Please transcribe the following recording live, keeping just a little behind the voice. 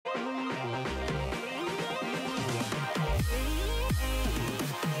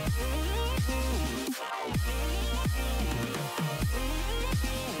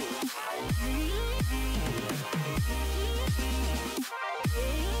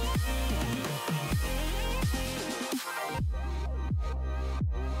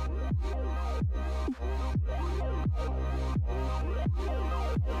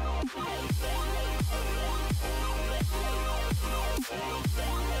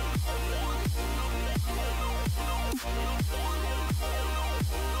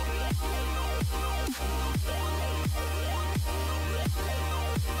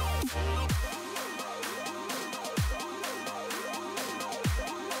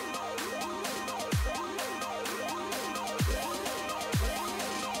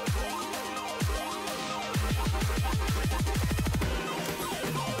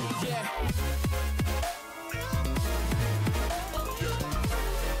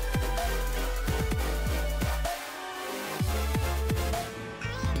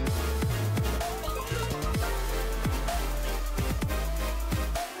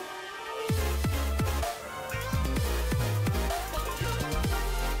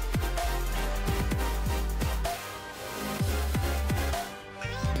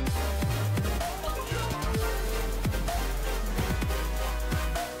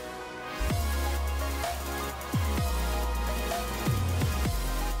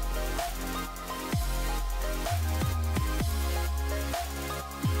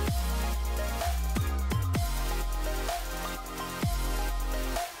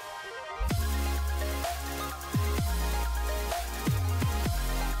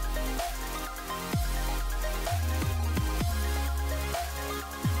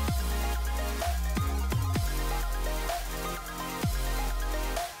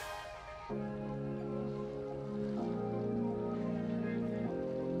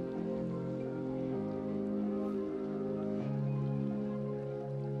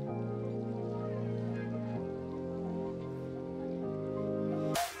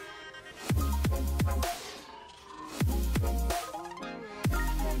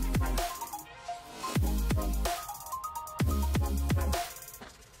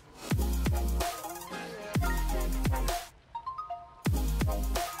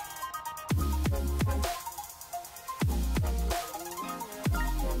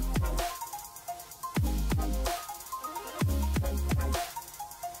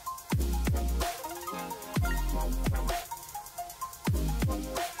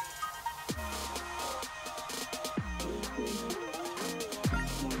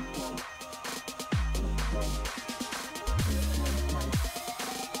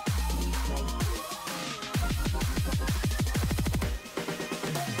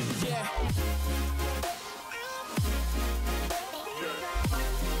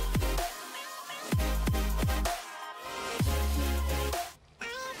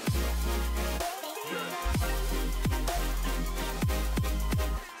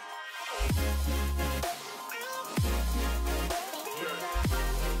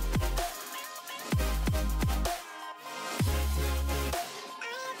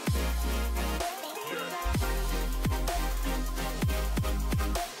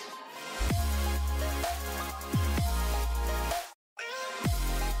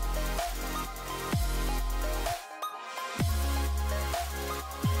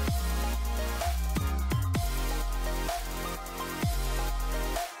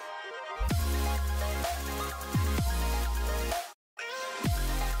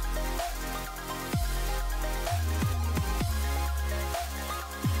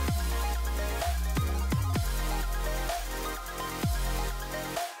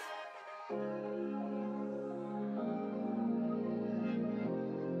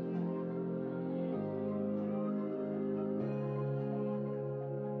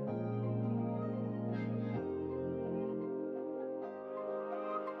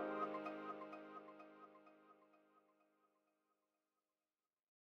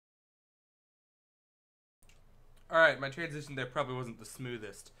Alright, my transition there probably wasn't the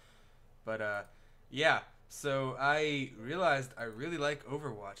smoothest. But, yeah. So, I realized I really like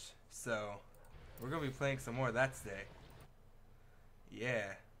Overwatch. So, we're gonna be playing some more of that today.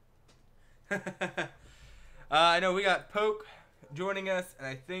 Yeah. I know we got Poke joining us, and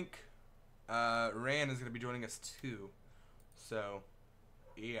I think Ran is gonna be joining us too. So,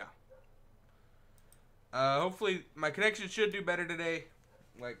 yeah. Hopefully my connection should do better today.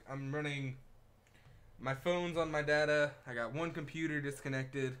 Like, I'm running my phone's on my data. I got one computer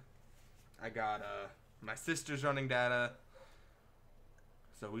disconnected. I got my sister's running data.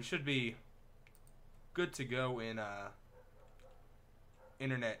 So we should be good to go in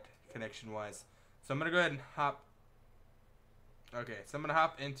internet connection wise. So I'm gonna go ahead and hop. Okay, so I'm gonna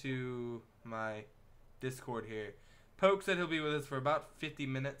hop into my Discord here. Poke said he'll be with us for about 50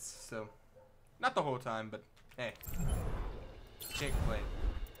 minutes, so not the whole time, but hey, can't complain.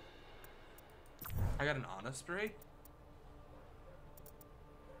 I got an Ana spray?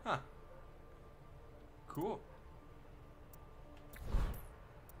 Huh. Cool.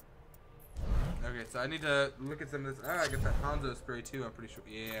 Okay, so I need to look at some of this. Ah, I got that Hanzo spray too, I'm pretty sure.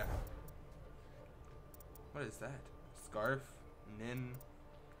 Yeah. What is that? Scarf, Nin,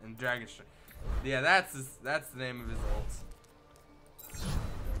 and Dragon Strike. Yeah, that's the name of his ult.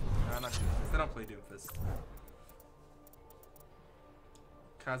 No, not Doomfist. I don't play Doomfist.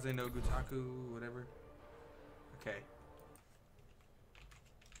 Kaze no Gutaku, whatever. Okay.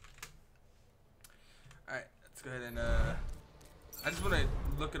 Alright, let's go ahead and I just want to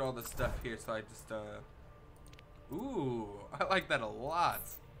look at all the stuff here, so I just ooh, I like that a lot.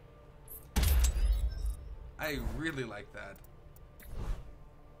 I really like that.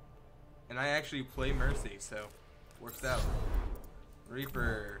 And I actually play Mercy, so works out.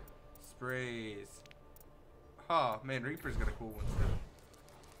 Reaper, sprays. Oh man, Reaper's got a cool one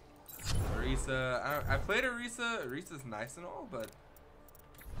too. Orisa, I played Orisa. Orisa's nice and all, but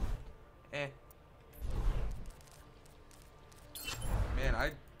eh. Man,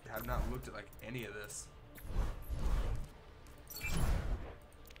 I have not looked at like any of this.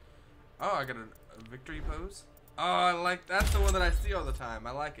 Oh, I got a victory pose. Oh, I like that's the one that I see all the time.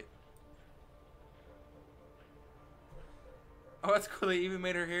 I like it. Oh, that's cool. They even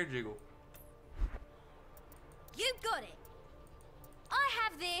made her hair jiggle. You got it. I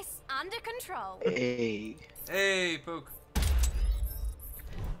have this under control. Hey. Hey, Poke.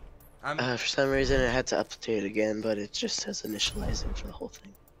 For some reason it had to update again, but it just says initializing for the whole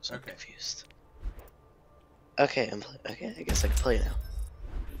thing. So okay. I'm confused. Okay, okay, I guess I can play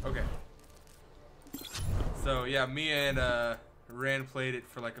now. Okay. So yeah, me and Rand played it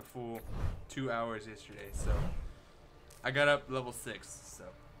for like a full 2 hours yesterday. So I got up level 6. So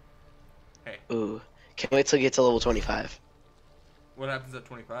hey. Ooh, can't wait till you get to level 25. What happens at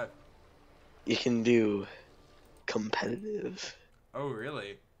 25? You can do competitive. Oh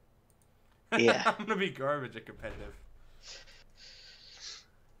really? Yeah. I'm gonna be garbage at competitive.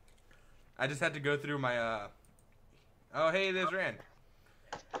 I just had to go through my oh hey, there's Rand.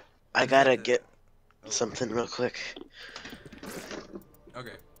 I gotta get something real quick.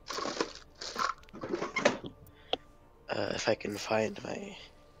 Okay. If I can find my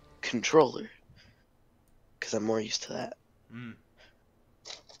controller, because I'm more used to that. Mm.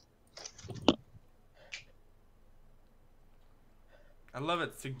 I love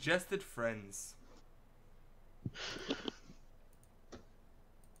it. Suggested friends.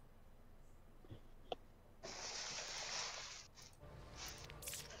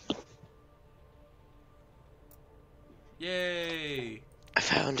 Yay! I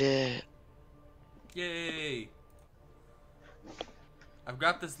found it. Yay! I've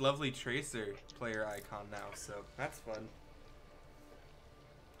got this lovely Tracer player icon now, so that's fun.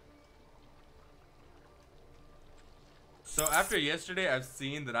 So after yesterday, I've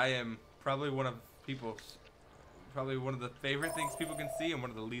seen that I am probably one of the favorite things people can see and one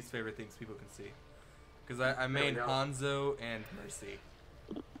of the least favorite things people can see. Because I main Hanzo and Mercy.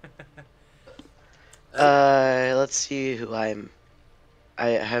 Let's see who I'm.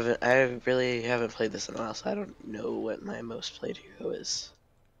 I really haven't played this in a while, so I don't know what my most played hero is.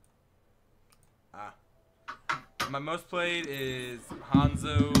 Ah. My most played is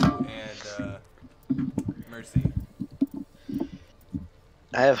Hanzo and Mercy.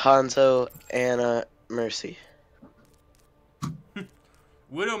 I have Hanzo, Anna, Mercy.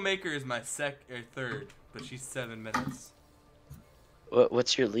 Widowmaker is my third, but she's 7 minutes.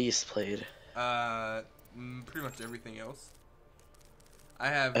 What's your least played? Pretty much everything else. I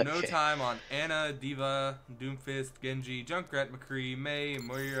have no Okay. time on Anna, Diva, Doomfist, Genji, Junkrat, McCree, Mei,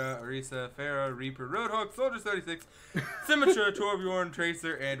 Moira, Orisa, Pharah, Reaper, Roadhog, Soldier 36, Symmetra, Torbjorn,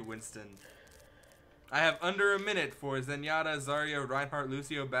 Tracer, and Winston. I have under a minute for Zenyatta, Zarya, Reinhardt,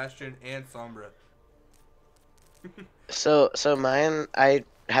 Lucio, Bastion, and Sombra. So mine, I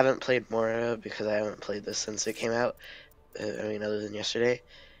haven't played Moira because I haven't played this since it came out. I mean, other than yesterday.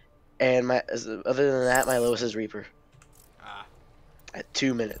 And other than that, my lowest is Reaper. Ah, At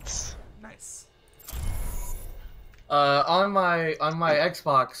 2 minutes. nice. On my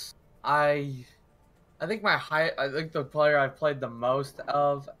Xbox, I think the player I've played the most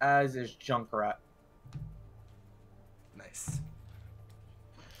of as is Junkrat. Nice.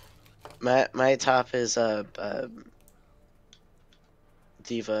 My top is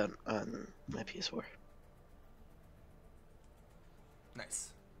Diva on my PS4. Nice.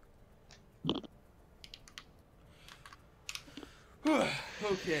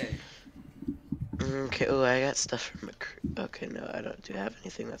 Okay. Okay, oh, I got stuff from McCree. Okay, no, I don't do have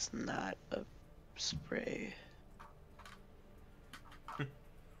anything that's not a spray. I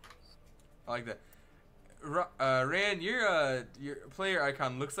like that. Rand, your player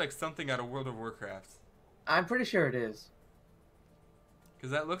icon looks like something out of World of Warcraft. I'm pretty sure it is.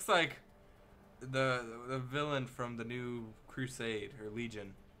 Cause that looks like The villain from the new Crusade or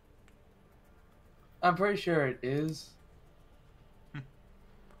Legion. I'm pretty sure it is.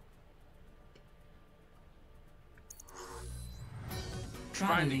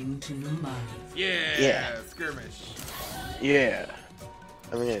 Traveling to Mumbai. Yeah, skirmish. Yeah.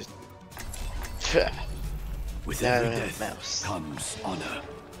 I'm gonna. With Now I every don't have a death mouse. comes honor.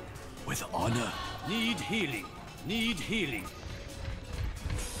 With honor, need healing. Need healing.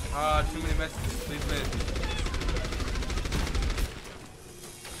 Ah, too many messages. Please wait.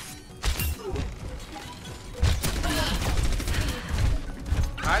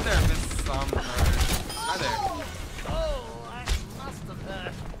 Hi there, Miss Somber. Hi there.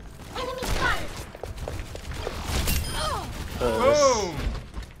 Boom!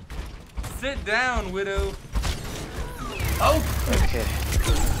 Sit down, widow. Okay.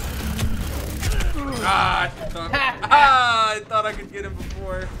 I thought I could get him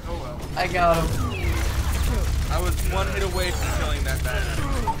before. Oh well. I got him. I was one hit away from killing that bastard.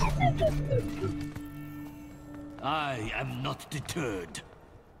 I am not deterred.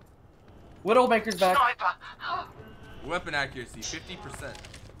 Widowmaker's back. Weapon accuracy, 50%.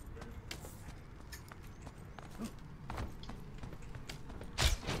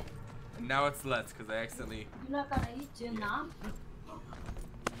 And now it's less because I accidentally.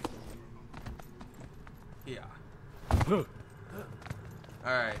 Yeah.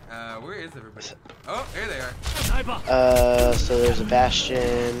 Alright, where is everybody? Oh, here they are. So there's a Bastion.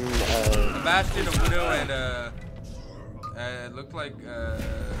 A Bastion, a Widow, and it looked like,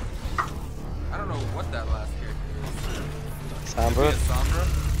 I don't know what that last character is. Sombra.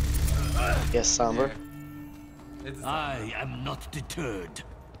 Sombra? Yes, Sombra. Yeah. It's a I am not deterred.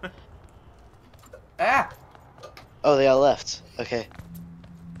 Ah! Oh, they all left. Okay.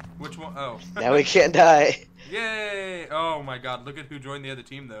 Which one? Oh. Now we can't die. Yay! Oh my god, look at who joined the other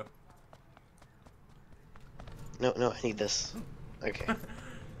team though. No, I need this. Okay.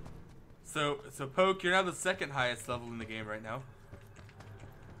 So Poke, you're now the second highest level in the game right now.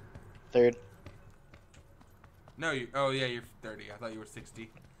 Third. No, oh yeah, you're 30. I thought you were 60.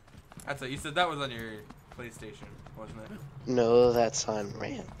 That's what you said. That was on your PlayStation, wasn't it? No, that's on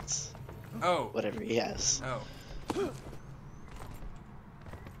Rance. Oh. Whatever he has. Oh.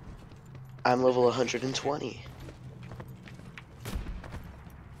 I'm level 120.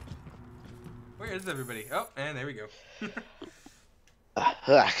 Where is everybody? Oh, and there we go.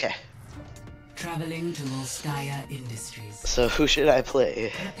 Okay. Traveling to Volskaya Industries. So who should I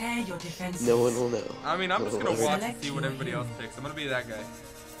play? Prepare your defenses. No one will know. I mean, I'm just gonna Whatever. watch and see what everybody else picks. I'm gonna be that guy.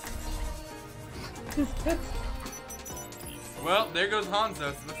 Well, there goes Hanzo. So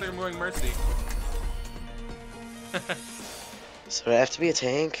looks like I'm going Mercy. So do I have to be a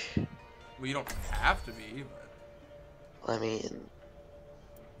tank? Well, you don't have to be, but... I mean...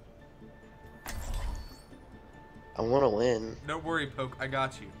 I want to win. Don't worry, Poke. I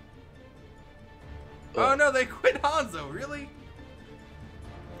got you. Oh. Oh no, they quit Hanzo. Really?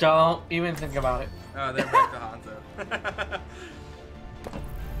 Don't even think about it. Oh, they're back to Hanzo.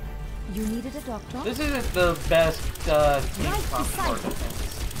 You needed a doctor? This isn't the best team Right comp beside for you. defense.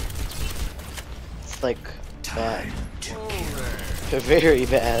 It's like bad. Over. Very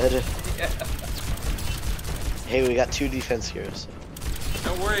bad. Yeah. Hey, we got 2 defense heroes.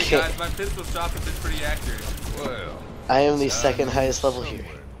 Don't worry, Okay. guys. My pistol shot has been pretty accurate. Well, I am the second highest level here.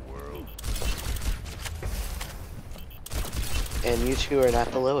 And you two are not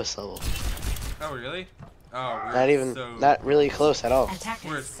the lowest level. Oh, really? Oh, we're Not even, so... not really close at all. We're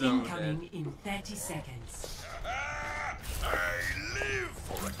Attackers so incoming in 30 seconds.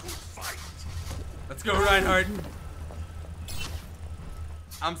 Let's go, Reinhardt.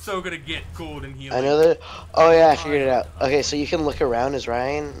 I'm so gonna get gold and healing. I know that. Oh yeah, I figured it out. Okay, so you can look around as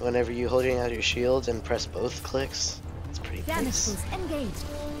Ryan whenever you're holding out your shield and press both clicks. It's pretty Damage nice. boost engaged.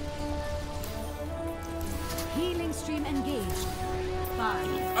 Healing stream engaged. 5,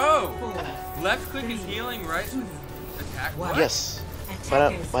 Oh! 4, Left click is healing, right? Attack. What? Yes.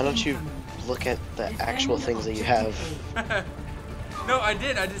 Why don't you look at the actual things that you have? No, I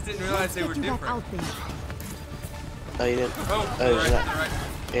did. I just didn't realize they were Get you back different. out there. Oh, you didn't? Oh, to Oh, the you're right, not. to the right.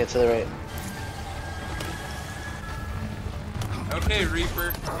 Yeah, to the right. Okay,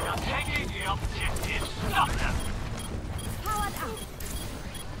 Reaper. Powered out.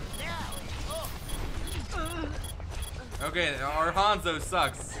 Okay, our Hanzo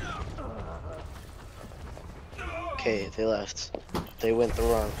sucks. Okay, they left. They went the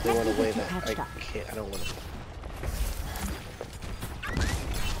wrong. They went away. That I Patched up. can't. I don't want to.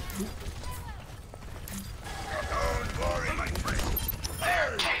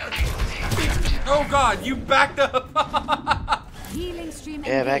 Oh god, you backed up! Healing stream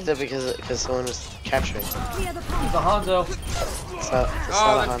Yeah, I backed up engaged. because someone was capturing. Clear the It's path. a Hanzo. It's not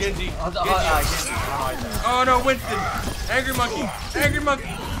Oh, a that's Hanzo. Genji. Hanzo. Genji. Oh no, Winston! Angry monkey! Angry monkey!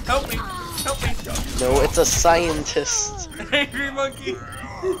 Help me! Help me! No, it's a scientist. Angry monkey!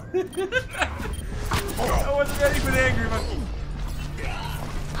 I wasn't ready for the angry monkey.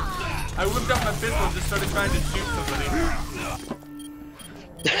 I whipped out my pistol and just started trying to shoot somebody.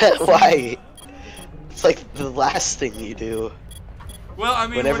 Why? It's like the last thing you do Well, I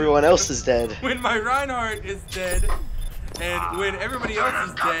mean, when everyone else is dead. When my Reinhardt is dead, and when everybody else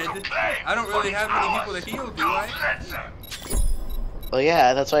is dead, I don't really have many people to heal, do I? Well,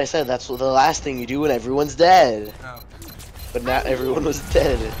 yeah, that's why I said that's the last thing you do when everyone's dead. Oh. But not everyone was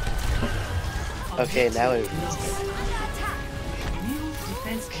dead. Okay, now everyone's dead. New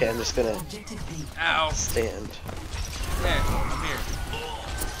defense Okay, I'm just gonna objective B. Ow. stand. Yeah, I'm here.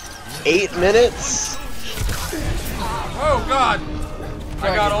 8 minutes? Oh god!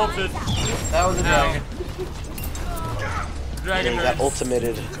 I got ulted. That was a Ow. dragon. Dragon Yeah, you got hurts.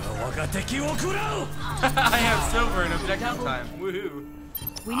 ultimated. I have silver in objective time. Woohoo.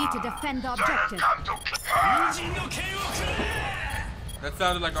 We need to defend the objective. That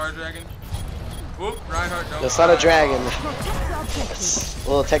sounded like our dragon. Whoop, Reinhardt, don't. It's not a dragon. Protect the objective.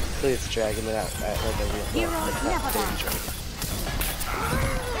 Well, technically it's a dragon, but not like a real Heroes like never not baby die. dragon.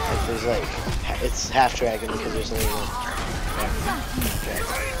 Like there's like it's half dragon because there's only one dragon.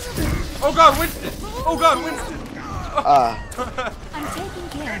 Oh god, Winston! Oh god, Winston! Ah, I'm taking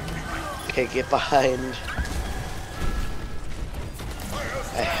care of you. okay, get behind.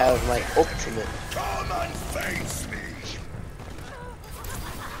 I have my ultimate.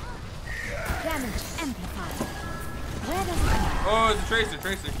 Damage amplified. Where does it go? Oh, it's a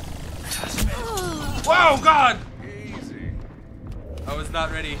Tracer. Whoa, god! Easy. I was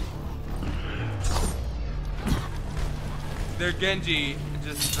not ready. Their Genji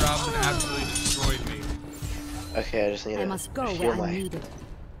just dropped and absolutely destroyed me. Okay, I just need I to must go heal where I'm my. needed.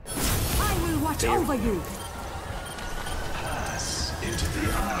 I will watch over you. Into the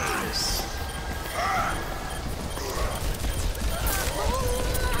unknowns.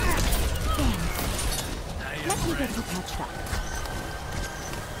 Let me get you patched up.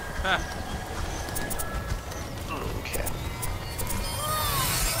 Ha. Okay.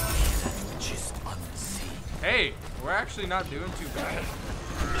 Just unseen. Hey, we're actually not doing too bad.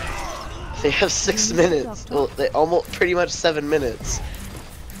 They have 6 minutes. Well, they almost pretty much 7 minutes.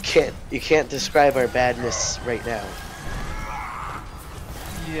 You can't describe our badness right now.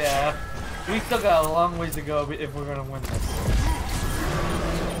 Yeah. We still got a long ways to go if we're gonna win this.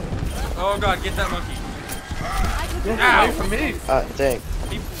 Oh god, get that monkey. Get Ow. away from me! Dang.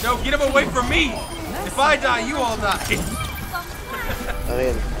 No, get him away from me! If I die, you all die. I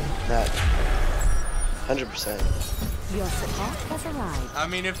mean, not 100%. Your support has arrived. I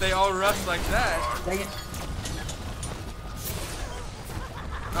mean, if they all rush like that. Dang it.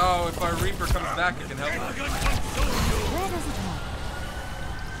 Oh, if our Reaper comes back, it can help us. Where does it go?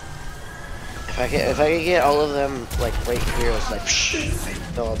 If I can get all of them like right here, it's like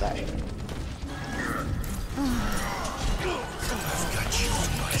they'll all die.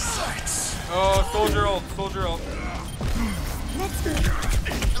 Oh, soldier ult. Let's go.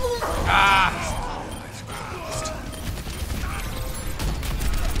 Ah!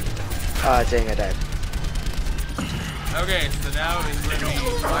 Ah, dang, I died. Okay, so now is when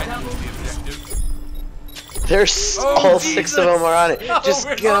we find the objective. There's Oh, all 6 of them are on it. Oh, Just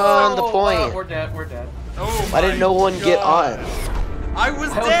we're- get on the Oh, point. we're dead. We're dead. Oh, Why didn't no one get on? I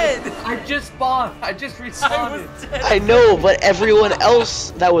was dead! I just spawned. I just I respawned. was dead! I know, but everyone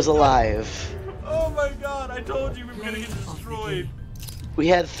else that was alive. Oh my god, I told you we were gonna get destroyed. We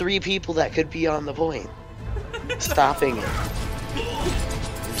had 3 people that could be on the point. Stopping it.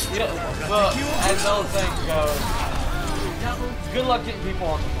 Yeah, well, as those things go, good luck getting people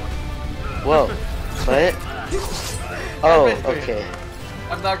on the board. Whoa. What? Oh, okay.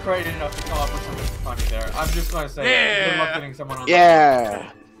 I'm not creative enough to come up with something funny there. I'm just gonna say, good luck getting someone on the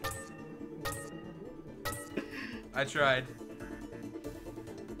Yeah. I tried.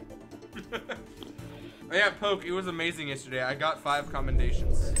 Oh yeah, Poke, it was amazing yesterday. I got 5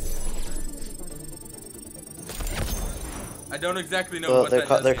 commendations. I don't exactly know Well, what they're that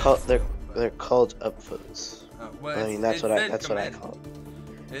called does yet. they're called upvotes. Oh, well, I mean, that's what I call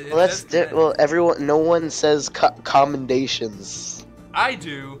it. It Well, that's says commend. well, everyone. No one says commendations. I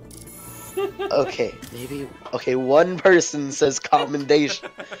do. Okay, maybe. Okay, one person says commendation.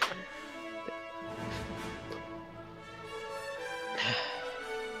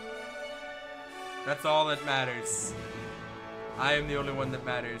 That's all that matters. I am the only one that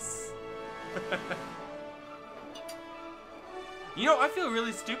matters. You know, I feel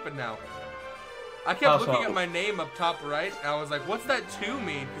really stupid now. I kept How looking so? at my name up top right, and I was like, what's that 2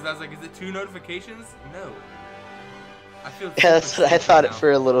 mean? Because I was like, is it 2 notifications? No. I feel Yeah, that's what I thought it now.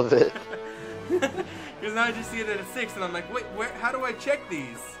 for a little bit. Because now I just see it at a 6, and I'm like, wait, how do I check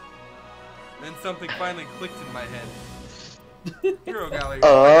these? Then something finally clicked in my head. Hero Gallery.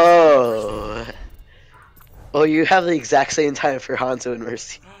 Oh. Oh, you have the exact same time for Hanzo and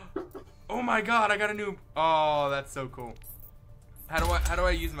Mercy. Oh my god, I got a new... Oh, that's so cool. How do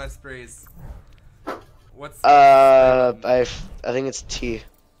I use my sprays? What's... I think it's T.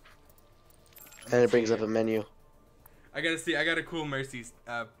 And it brings up a menu. I gotta see, I got a cool Mercy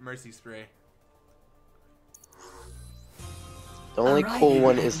spray. The only Arriving cool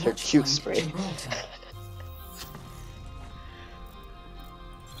one at is their watch cute point spray. Gibraltar.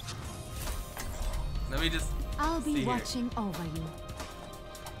 Let me just... I'll See be here. watching over you.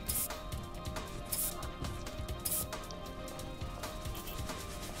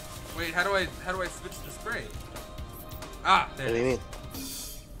 Wait, how do I switch the spray? Ah, there What it do you is. mean?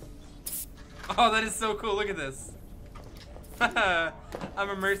 Oh, that is so cool. Look at this. I'm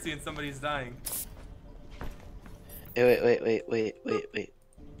a Mercy and somebody's dying. Wait.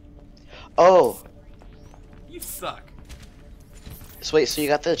 Oh, You suck. so wait, so you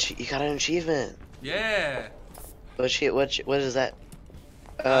got an achievement. Yeah. What is that?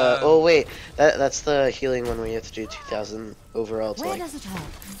 Oh wait, that's the healing one where you have to do 2,000 overall to Where like does it hurt?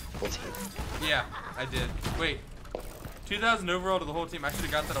 full team. Yeah, I did. Wait. 2,000 overall to the whole team. I should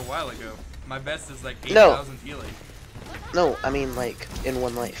have got that a while ago. My best is like 8,000 healing. No, I mean like in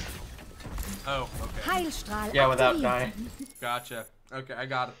one life. Oh, okay. Heilstrahl Yeah, without aktiviert. dying. Gotcha. Okay, I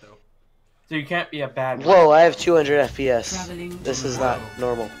got it though. So you can't be a bad. Whoa, I have 200 FPS. Traveling This to is not Morocco.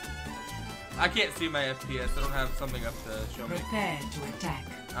 normal. I can't see my FPS. I don't have something up to show me. Prepare to attack.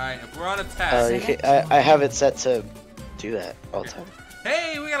 Alright, if we're on attack. You can, I have it set to do that all the time.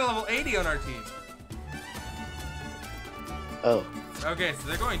 Hey, we got a level 80 on our team. Oh, Okay, so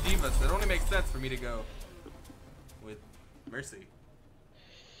they're going Diva, so it only makes sense for me to go with Mercy.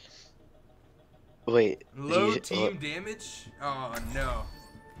 wait. Low team damage? Oh no.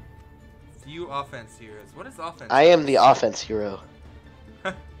 Few offense heroes. What is offense? I am the offense hero.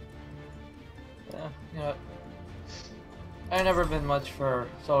 Yeah, you know what? I've never been much for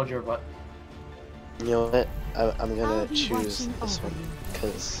soldier, but You know what? I'm I'll gonna be choose watching this over one you.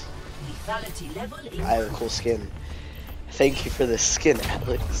 because Lethality level I have a cool skin. Thank you for this skin,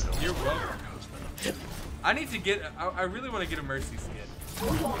 Alex. You're welcome. I need to get. I really want to get a Mercy skin.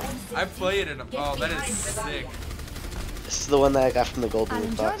 I play it in a. Oh, that is sick. This is the one that I got from the golden I'll loot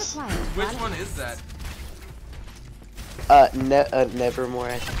enjoy the box. quiet. Which while one it is that? Nevermore,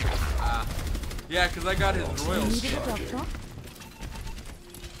 I think. Ah, yeah, cause I got his royal Needed skin. a doctor?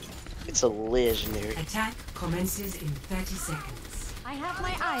 It's a legendary. Attack commences in 30 seconds. I have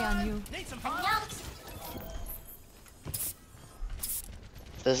my eye on you.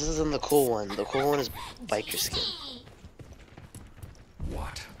 This isn't the cool one. The cool one is biker skin.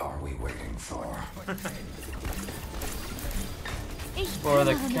 What are we waiting for? Ich for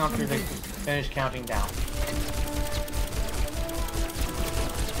the kümmere mich counter um to dich. finish counting down.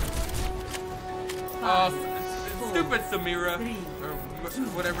 Oh, stupid Samira, or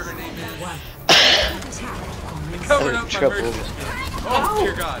whatever her name is. Attack Covered Oh, up my trouble. Mercy skin. Oh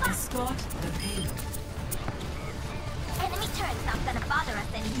dear God. Escort the payload. Enemy turret's not gonna bother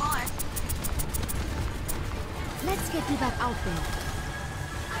us anymore. Let's get you back out there.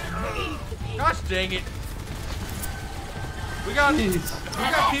 Gosh dang it. We got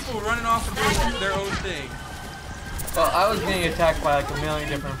people running off and doing their own thing. Well, I was getting attacked by like a million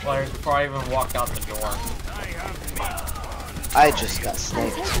different players before I even walked out the door. I just got I'm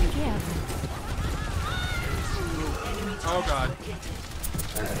sniped. taking care of them. Oh God.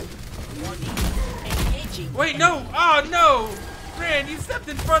 Wait, no! Oh no! Fran, you stepped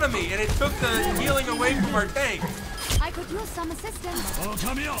in front of me and it took the healing away from our tank. I could use some assistance.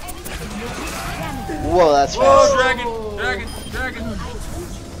 Whoa, that's Whoa, fast. dragon!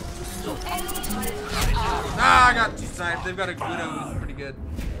 Ah, I got sniped. They've got a Widow who's pretty good.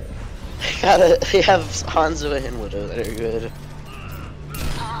 They have Hanzo and Widow that are good.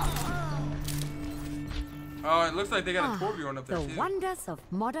 Oh, it looks like they got a Torbjorn up there The too. wonders of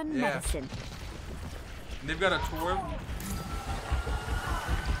modern Yeah. medicine. They've got a Torb.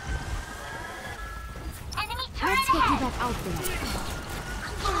 Let's get you back out there.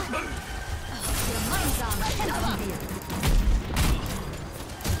 Your mind's on Pensievere.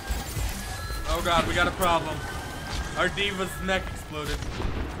 Oh God, we got a problem. Our Diva's neck exploded.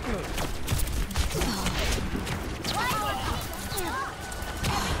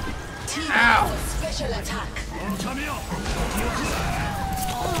 Ow! Special attack.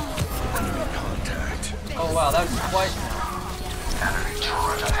 Oh wow, that's twice now.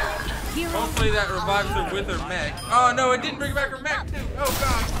 Hopefully that revives her with her mech. Oh no, it didn't bring back her mech too. Oh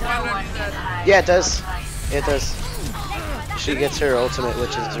god, why did I do that? Yeah, it does. It does. She gets her ultimate, which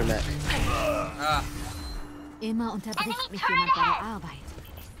is her mech. Ah, Immer unterbricht mich jemand bei der Arbeit.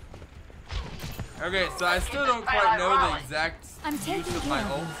 okay, so I still don't quite know the exact I'm use taking of my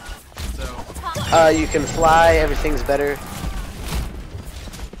care of ult. So, You can fly. Everything's better.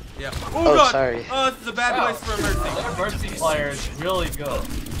 yeah. Oh, god! sorry. Oh, this is a bad place for a mercy. That Mercy player is really good.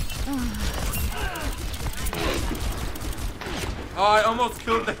 Oh, I almost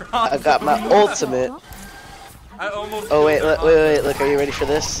killed their I got my ultimate. I almost Oh wait, killed wait, their wait. Look, are you ready for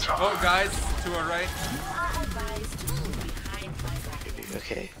this? Oh, guys, to our right.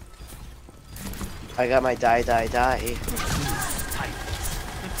 Okay. I got my die. You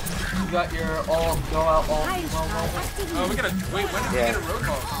got your all go out all Oh, we gotta wait. When did we Yeah. get a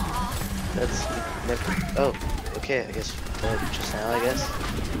roadhog? That's never. Oh, okay. I guess just now. I guess.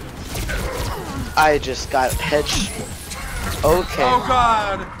 I just got hedge. Okay. Oh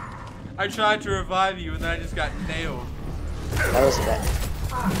god! I tried to revive you and then I just got nailed. That was bad.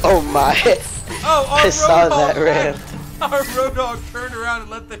 Oh my! Oh, our I saw roadhog that ran. Our roadhog turned around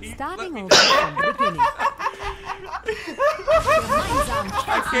and let the heat. Starting let me over down. from the beginning.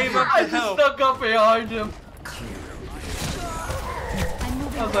 I came up I to just help. stuck up behind him.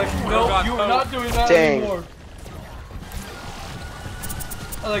 I was like, Oh, nope, God, you no. are not doing that Dang. anymore.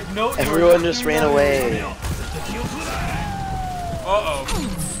 I was like, nope. you are Everyone not just doing ran that away. anymore. Uh-oh.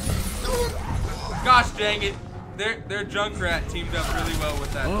 Gosh dang it. Their Junkrat teamed up really well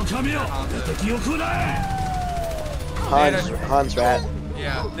with that. Hans rat.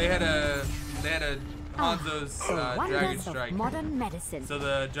 Yeah, they had a Hanzo's The Dragon wonders Strike. of modern medicine. So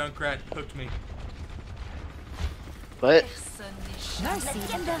the Junkrat hooked me. What? Mercy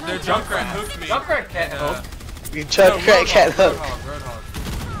in the Their Junkrat hooked me. Junkrat can't and, hook. You no, Junkrat can't hook. Roadhog.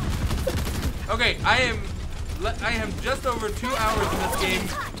 Okay, I am just over 2 hours in this game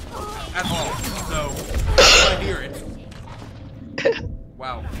at all, so I want to hear it.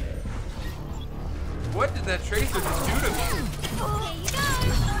 Wow. What did that Tracer just do to me?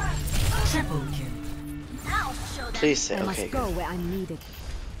 Triple kill. Please say I must okay. go Good. where I'm needed.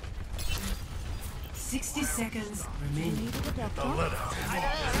 60 seconds remaining. Time to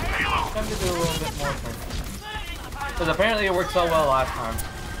do a little bit more. Because apparently it worked so well last time.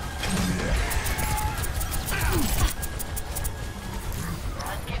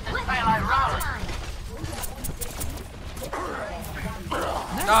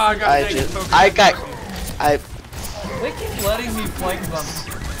 Oh, I got I taken just, focus. I got, They keep letting me flank them.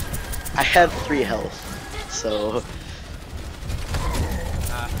 I had 3 health, so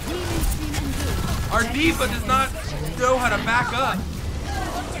Our diva does not know how to back up.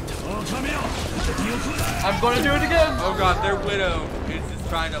 I'm gonna do it again. Oh god, their Widow is just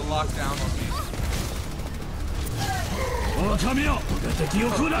trying to lock down on me. Oh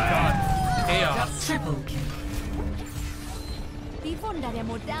god, chaos. Triple kill. Die Wunder der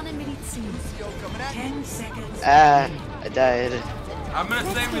modernen Medizin. 10 seconds. I died. I'm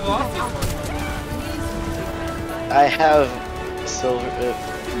gonna say we lost this one. I have silver,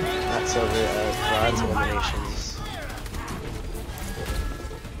 not silver, bronze eliminations.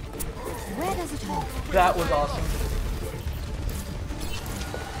 Where does it hurt? That was awesome.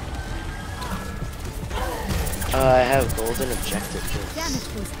 I have golden objective. Damage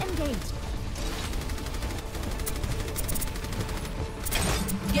boost engaged.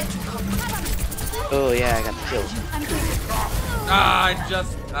 Oh yeah, I got the kill. I'm good. Ah,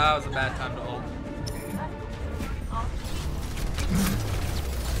 that was a bad time to ult.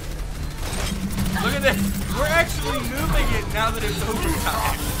 Look at this. We're actually moving it now that it's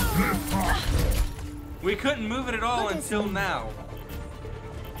overtime. We couldn't move it at all until now.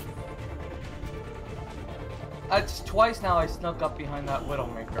 It's twice now I snuck up behind that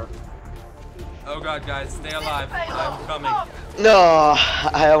Widowmaker. Oh god, guys, stay alive. I'm coming. No,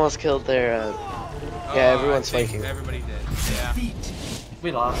 I almost killed their. Yeah, Oh, everyone's I think flanking. Everybody did. Yeah.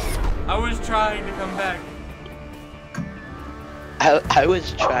 We lost. I was trying to come back. I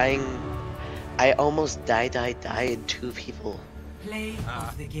was trying. I almost died, and 2 people. Play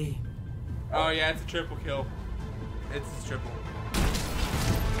of the game. Oh yeah, it's a triple kill. It's a triple.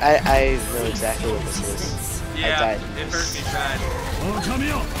 I know exactly what this is. Yeah, I died. it hurt me bad. Oh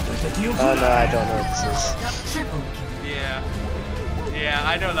no, I don't know what this is. Triple kill. Yeah. Yeah,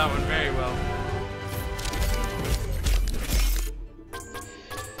 I know that one very well.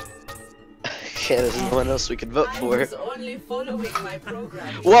 Okay, there's no one else we could vote I for. was only following my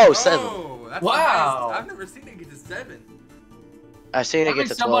program. Whoa, 7. Oh, that's Wow. the highest. I've never seen it get to 7. I've seen it That get means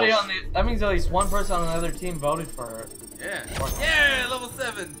to somebody 12. on the. That means at least one person on another team voted for her. Yeah. Yeah, level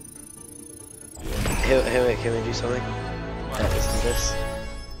 7. Hey, wait, can we do something? That isn't this.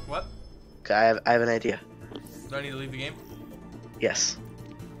 What? Okay, I have an idea. Do I need to leave the game? Yes.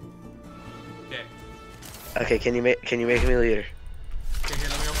 Okay. Okay, can you make me leader? Okay, here,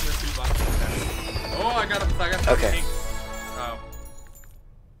 let me open this 2 box. Oh, I got a Okay. pink. Oh.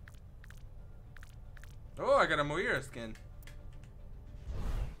 Oh, I got a Moira skin.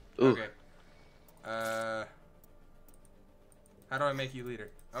 Ooh. Okay. How do I make you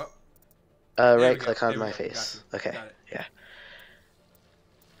leader? Oh. There we Right go, click there on we my go, face. got you, Okay. got it. Yeah.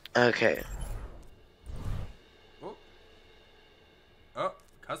 Okay. Oh. Oh,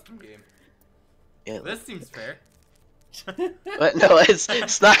 custom game. Yeah. This seems fair. But no,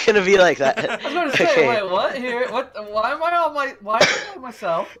 it's not gonna be like that. I was gonna say, Okay. wait, what? Here, what? Why am I on my? Why am I on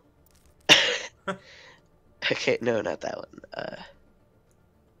myself? Okay, no, not that one.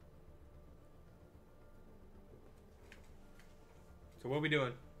 So what are we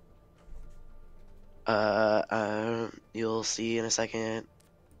doing? You'll see in a second.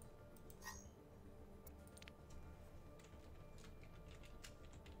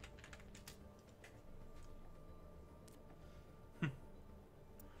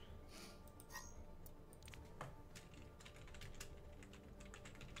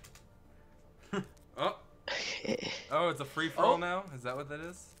 Oh. Okay. Oh, it's a free for all Oh. now? Is that what that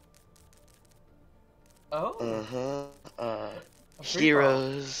is? Oh. Uh-huh. A free-for-all.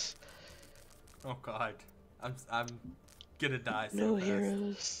 Heroes. Oh god. I'm gonna die so No fast.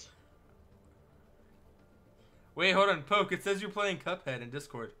 heroes. Wait, hold on, Poke. It says you're playing Cuphead in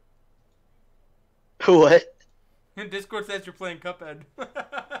Discord. What? In Discord says you're playing Cuphead.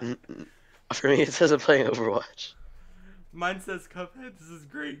 For me, it says I'm playing Overwatch. Mine says Cuphead. This is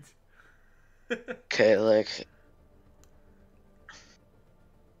great. Okay, like.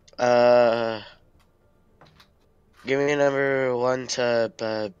 Give me a number 1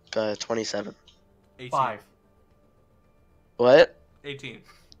 to 27. 18. 5. What? 18.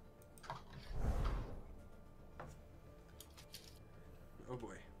 Oh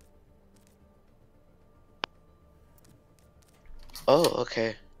boy. Oh,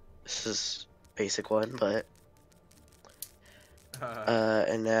 okay. This is basic one, but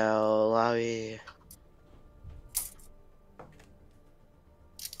and now lobby.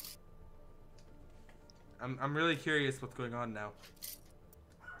 I'm really curious what's going on now.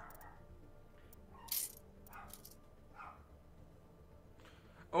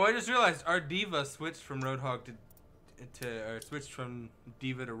 Oh, I just realized our Diva switched from Roadhog or switched from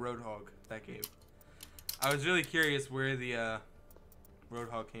Diva to Roadhog that game. I was really curious where the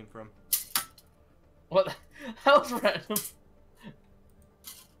Roadhog came from. What? That was random.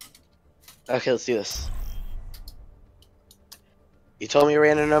 Okay, let's do this. You told me a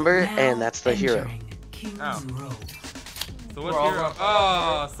random number, Now and that's the hero. entering King's Oh. Row. So what's We're all hero? up.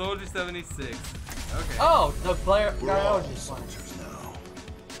 Oh, Soldier 76. Okay. Oh, the player guy I was just playing.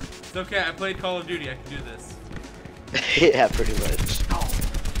 It's okay. I played Call of Duty. I can do this. Yeah, pretty much.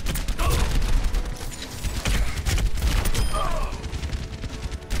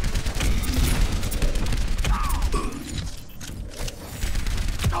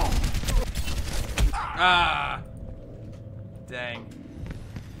 Ah. Dang.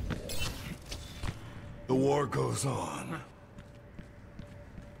 The war goes on.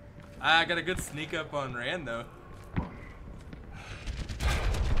 I got a good sneak up on Rand though.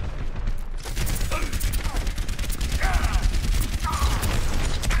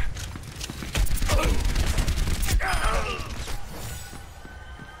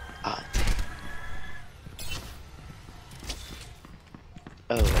 Ah.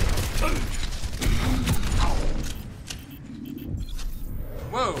 Oh.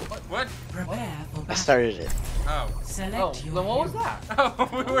 Whoa. What? Prepare for I battle. started it. Oh. Select Oh, your then what was hero. that? Oh,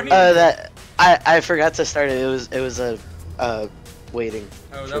 we weren't even. That I forgot to start it. It was a waiting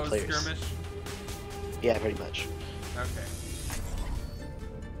Oh, for that was players. skirmish. Yeah, pretty much. Okay.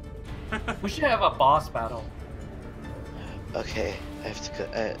 We should have a boss battle. Okay, I have to go.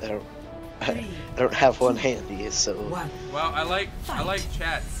 I don't. Three, I don't have one handy, so. 1. Well, I like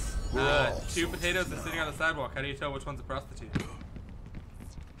chats. 2 potatoes are sitting on the sidewalk. How do you tell which one's a prostitute?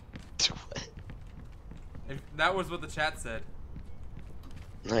 If that was what the chat said.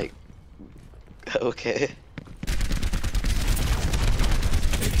 Like. Okay.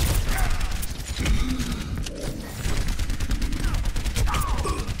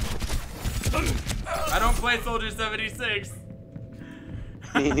 I don't play Soldier 76.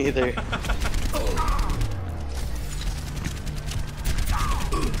 Me neither.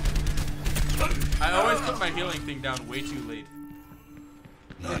 I always put my healing thing down way too late.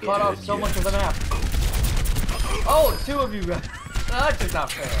 They cut off so much of the map. Oh, 2 of you guys. That's just not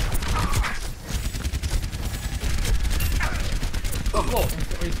fair. Oh, cool.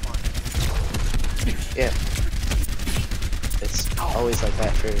 Instant respawn. Yeah. It's always like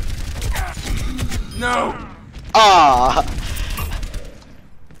that for. No! Ah.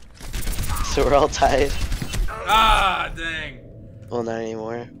 So we're all tied. Ah, dang. Well, not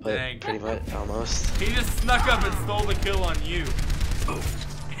anymore, but Dang. pretty much almost. He just snuck up and stole the kill on you.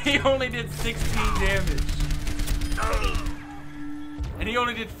 He only did 16 damage. And he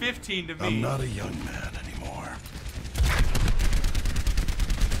only did 15 to me. I'm not a young man anymore.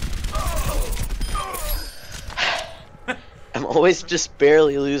 I'm always just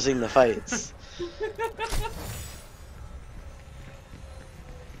barely losing the fights.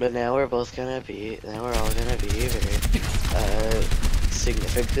 But now we're all gonna be very,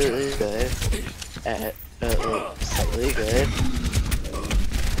 significantly good at, slightly good.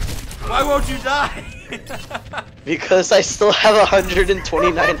 Why won't you die? Because I still have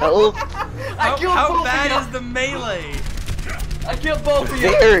 129 health. I killed How both bad of is the melee? you. I killed both of you.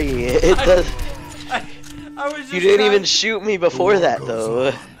 Very. It does. I was just You didn't trying- even shoot me before that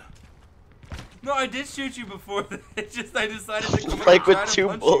though. No, I did shoot you before that. It's just I decided to come Like and with try to 2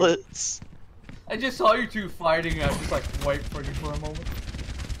 punch bullets. I just saw you 2 fighting and I was just like, wait for you for a moment.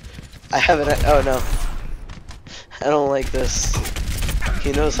 I haven't. Oh no. I don't like this.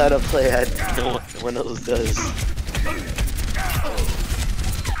 He knows how to play. I don't know what one of those does. I've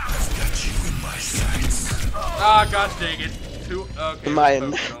got you in my sights. Ah, gosh dang it. Two. Okay.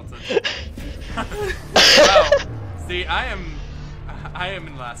 Mine. Wow. See, I am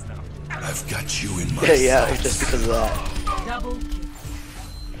in last now. I've got you in my Yeah, sights. just because of that. Double kill.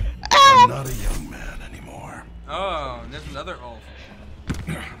 I'm not a young man anymore. Oh, and there's another ult.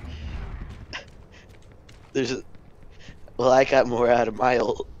 There's. Well, I got more out of my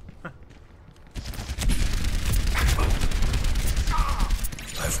ult.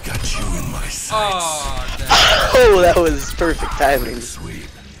 I've got you in my sights. Oh, dang, Oh, that was perfect timing. Sweet.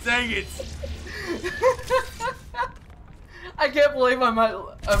 dang it. I can't believe I'm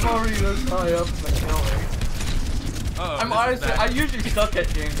already this high up in the kill rate. Uh-oh, I'm this is honestly, bad. I usually suck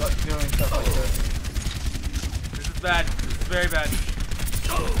at games like doing stuff like this. This is bad. This is very bad.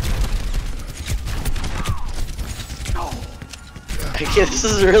 Okay, this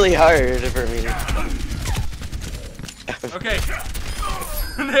is really hard for me. Okay.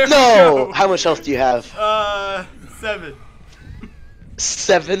 There we No! go. How much health do you have? 7.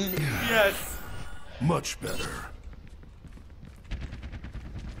 7? Yes. Much better.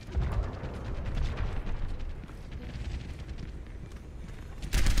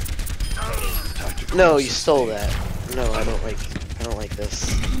 No, you stole that. No, I don't like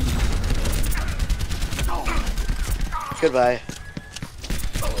this. Goodbye.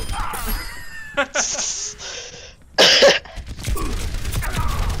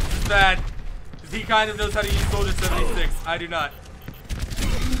 Bad. He kind of knows how to use Soldier 76. I do not.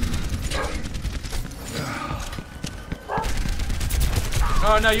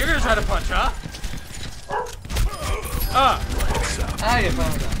 Oh no, you're gonna try to punch, huh? Ah. Ah, you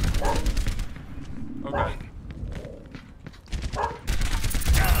found that. Okay.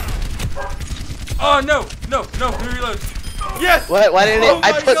 Oh no, no, no, he reloads. Yes! What? Why didn't it? Oh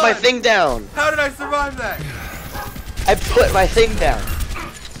I my put my God. thing down. How did I survive that? I put my thing down.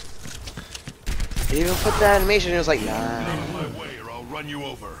 I didn't even put the animation. It was like, nah. My way or I'll run you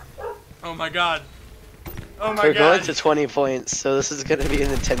over. Oh my god. Oh my We're god. going to 20 points, so this is gonna be an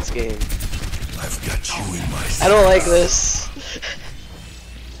intense game. I've got you in my sights. I don't like this.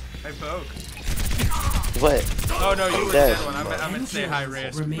 I poke. What? Oh no, you were Dead. dead one. I meant to say high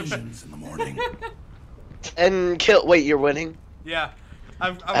risk. Remains in the morning. And kill. Wait, you're winning? Yeah.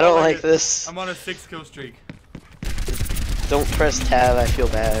 I'm I don't on like a- this. I'm on a 6 kill streak. Don't press tab. I feel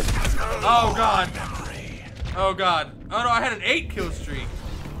bad. Oh god. Oh god. Oh no, I had an 8 kill streak.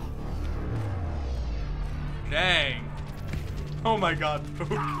 Dang. Oh my god.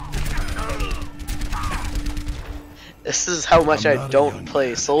 This is how much I'm I not a don't young play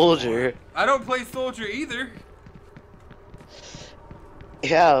man soldier. I don't play soldier either.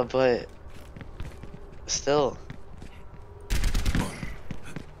 Yeah, but still.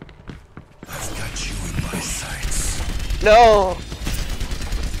 I've got you in my sights. No!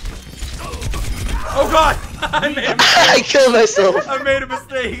 Oh god. I made a mistake. I killed myself. I made a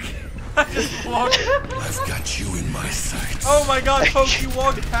mistake. I just walked. I've got you in my sights. Oh my god, Poke, you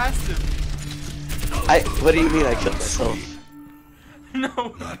walked past him. What do you mean I killed myself? No,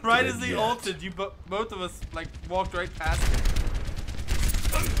 Not right dead as he yet. ulted, you both of us like walked right past him.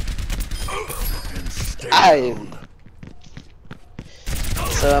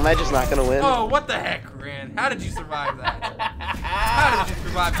 So am I just not gonna win? Oh, what the heck, Rand? How did you survive that? How did you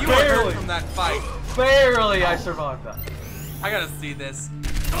survive? You were hurt Barely. from that fight. Barely I survived that. I gotta see this.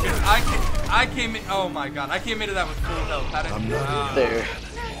 'Cause I came in. Oh my god, I came into that with full health. How did There.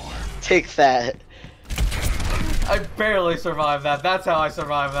 Take that. I barely survived that. That's how I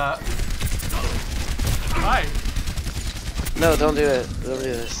survived that. Hi. No, don't do it. Don't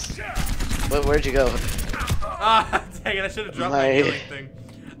do this. Where'd you go? Ah, dang it! I should have dropped my My- healing thing.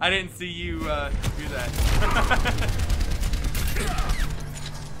 I didn't see you do that.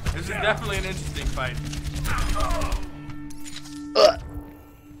 This is definitely an interesting fight.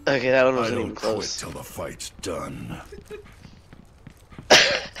 Okay, that one I wasn't don't even quit close. till the fight's done.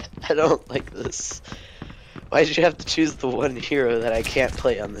 I don't like this. Why did you have to choose the one hero that I can't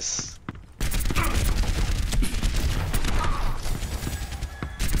play on this?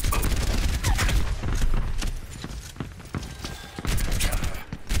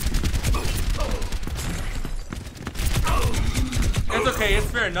 It's okay. It's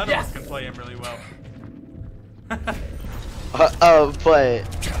fair. None of Yes. us can play him really well. But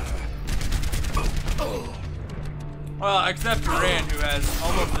Well, except for Rand, who has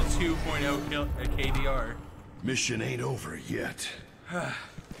almost a 2.0 kill KDR. Mission ain't over yet. I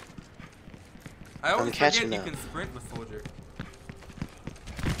always catching forget you up. can sprint with Soldier.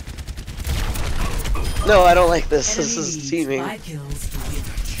 no, I don't like this. Enemy This is needs teaming. 5 kills to win.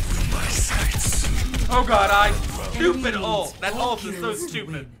 My sights. Oh god, stupid Enemy ult. needs That 4 ult is so kills to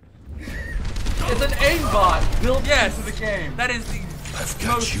stupid. win. It's an aimbot built Yes, into the game. that is the I've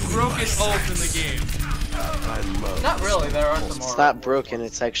got most you in broken my ult in the sights. game. I love Not really. There are some It's more. not broken.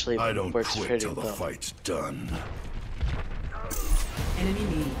 It's actually I don't works quit pretty till the well. fight's done. Enemy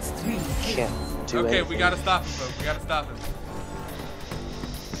needs 3 kills. Can't do Okay, anything. we gotta stop him, folks. We gotta stop him.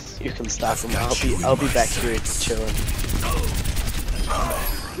 You can stop him. I'll be back here chilling.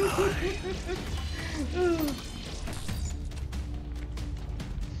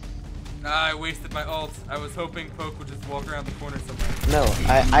 I wasted my ult. I was hoping Poke would just walk around the corner somewhere. No,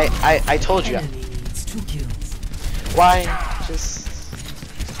 I told you. Enemy needs 2 kills. Why? Just.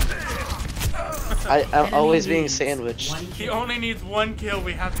 I'm always being sandwiched. 1 He kill. only needs 1 kill.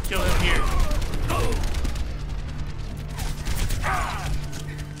 We have to kill him here.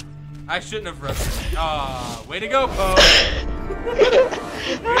 I shouldn't have rushed him. Aw, way to go, Poke.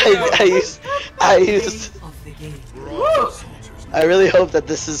 I used. Of the game. I really hope that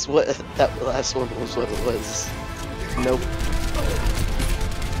this is what that last one was. What it was. Nope.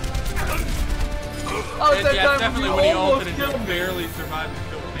 Oh, Yeah, that time definitely you when he almost ulted and killed just me. barely survived the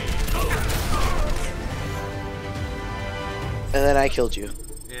kill me. And then I killed you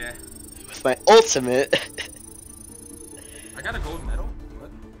Yeah. with my ultimate. I got a gold medal?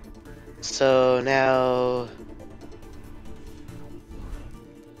 What? So now.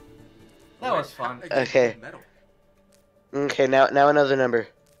 That was fun. How did I get a Okay. gold medal? Okay, now another number.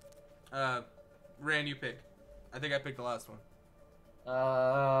 Rand, you pick. I think I picked the last one.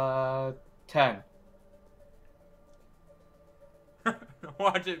 10.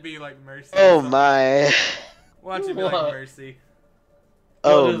 Watch it be like Mercy. or Oh something. my. Watch it be What? like Mercy.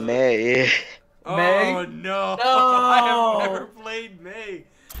 Oh is it? May. Oh May? no! No! I have never played May.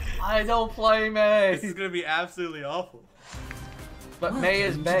 I don't play This is May. gonna be absolutely awful. But May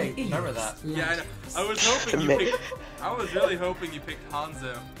is Welcome May. to the Remember Eagles. that. Yeah, I know. I was hoping you May. picked. I was really hoping you picked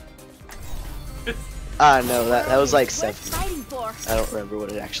Hanzo. Ah no, that was like Worth 7. fighting for. I don't remember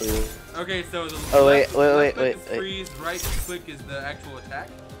what it actually was. Okay, so the Oh, wait, left, wait, left wait, click wait, is freeze, right click is the actual attack.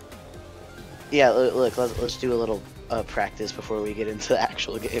 Yeah, look, let's do a little practice before we get into the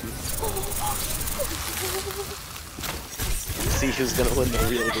actual game. See who's gonna win the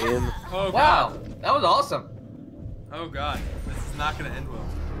real game. Oh god. Wow, that was awesome. Oh god. This is not gonna end well.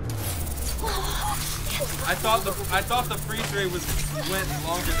 I thought the freeze rate went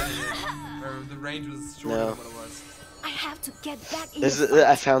longer than it did, or the range was shorter No. than what it was. I have to get back in This the is, fight.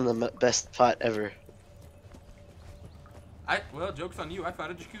 I found the best spot ever. Well, joke's on you. I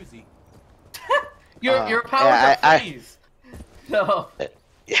found a jacuzzi. Your powers yeah, are freeze. No.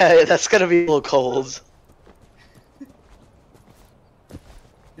 Yeah, that's gonna be a little cold.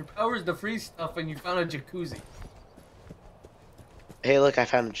 Your powers to freeze stuff and you found a jacuzzi. Hey, look, I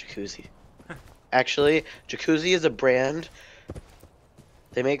found a jacuzzi. Actually, jacuzzi is a brand.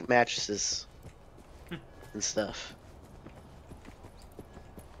 They make mattresses and stuff.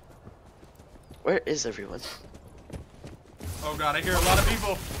 Where is everyone? Oh god, I hear a lot of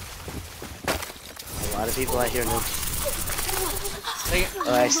people. A lot of people out here know. Dang it.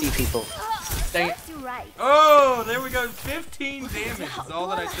 Oh, I see people. Dang it. You're right. Oh, there we go. 15 damage is all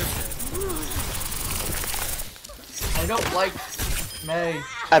that I took there. I don't like May.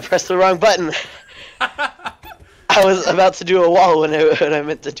 I pressed the wrong button. I was about to do a wall when I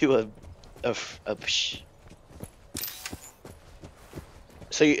meant to do a psh.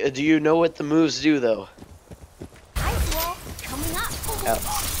 So do you know what the moves do though? Ice wall coming up. Oh.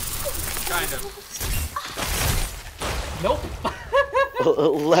 Kind of. Nope.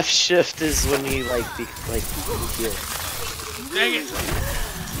 Left shift is when you heal. Dang it!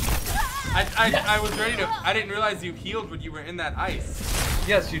 I was ready to. I didn't realize you healed when you were in that ice.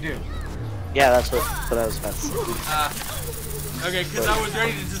 Yes, you do. Yeah, that's what I was about to say. Okay, because I was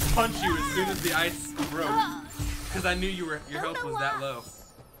ready to just punch you as soon as the ice broke. Because I knew your health was that low.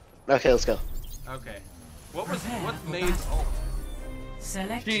 Okay, let's go. Okay. What's May's ult?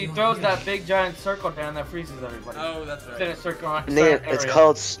 Select She your throws hero. that big giant circle down that freezes everybody. Oh, that's Then right. it circle around a Name, certain it's area.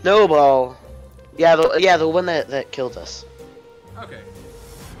 called Snowball. Yeah, the one that killed us. Okay.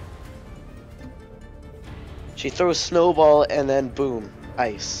 She throws Snowball and then boom,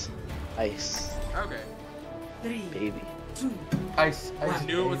 ice. Okay. 3, Baby. 2, Ice. I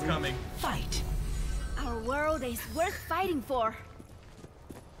knew it was baby. coming. fight. Our world is worth fighting for.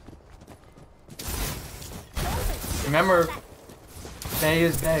 Remember, Bay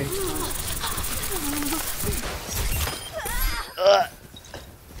is Bay.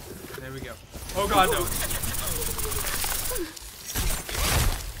 There we go. Oh god, no.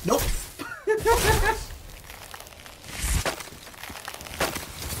 Nope.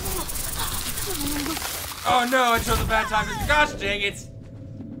 Oh no, I chose a bad time. Gosh dang it.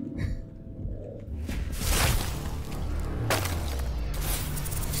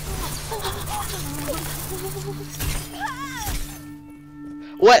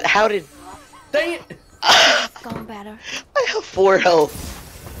 What? How did? Dang it! Gone better. I have 4 health.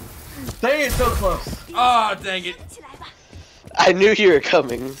 Dang it, so close. Oh, dang it. 起来吧。 I knew you were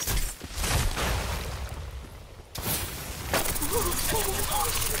coming.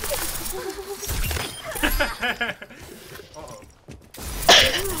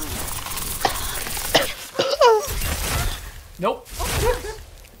 Uh-oh. Nope.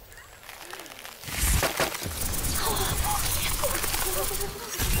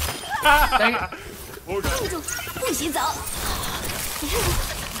 Dang it. Oh god. 不许走。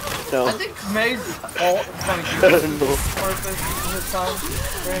 No. I think May's ult is kind of good No. purpose in this time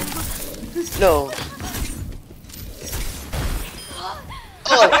frame. No.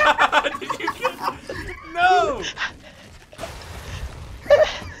 Oh. Did you kill? No!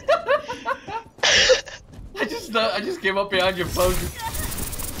 I just came up behind your pose.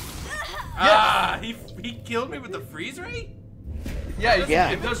 Ah, he killed me with the freeze ray? Yeah,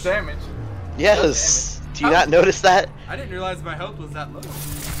 Yeah. it does damage. Yes. Do you not notice that? I didn't realize my health was that low.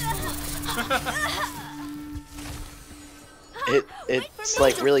 It's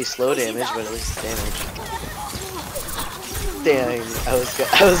like really slow damage, but at least damage. Dang, I was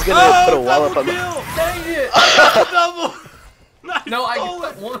gonna put a wall up on my. Dang it! Double! No, I stole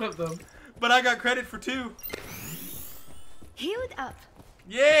got it. one of them. But I got credit for 2. Healed up.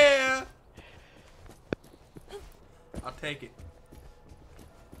 Yeah! I'll take it.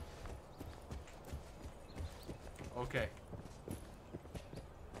 Okay.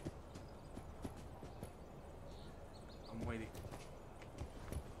 I'm waiting.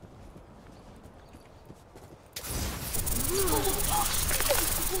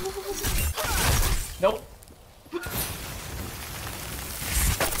 Nope.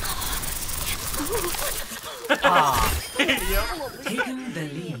 Ah. Yep. Taking the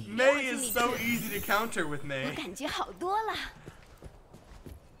lead. May is so easy to counter with May. 感觉好多了。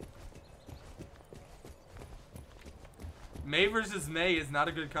 May versus May is not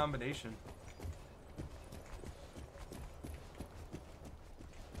a good combination.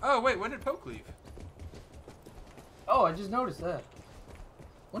 Oh wait, when did Poke leave? Oh, I just noticed that.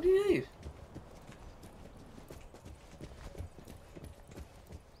 When did he leave?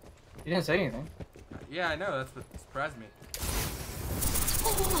 He didn't say anything. Yeah, I know, that's what surprised me.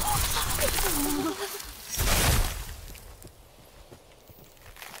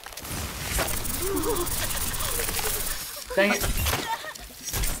 Dang it.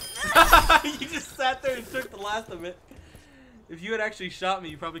 You just sat there and took the last of it. If you had actually shot me,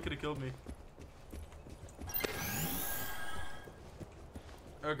 you probably could have killed me.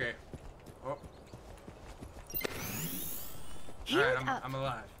 Okay. Oh. Healed Alright, up. I'm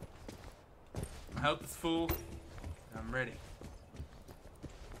alive. My health is full. I'm ready.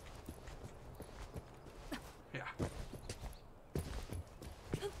 Yeah.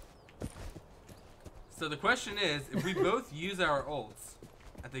 So the question is, if we both use our ults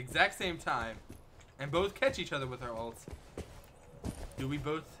at the exact same time and both catch each other with our ults, do we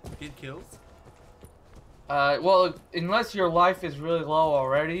both get kills? Well, unless your life is really low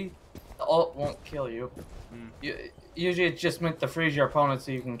already, the ult won't kill you. Usually it's just meant to freeze your opponent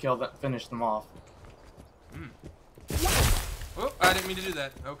so you can kill them, finish them off. Oh, I didn't mean to do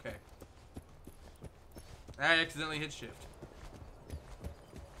that. Okay. I accidentally hit shift.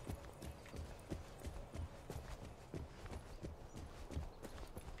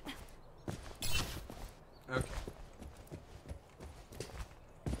 Okay.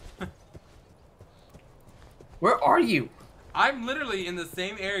 Where are you? I'm literally in the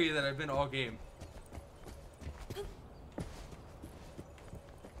same area that I've been all game.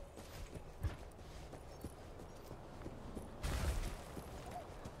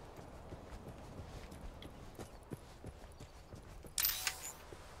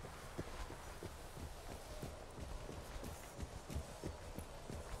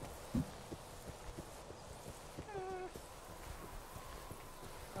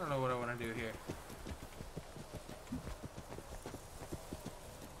 I don't know what I want to do here.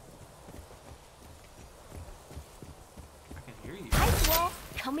 I can hear you. Ice wall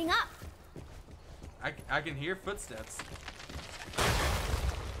coming up. I can hear footsteps.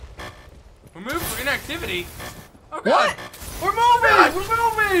 Remove for inactivity. Oh god. What? We're moving! We're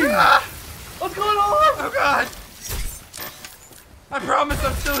moving! Ah! What's going on? Oh god. I promise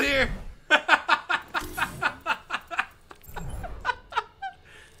I'm still here.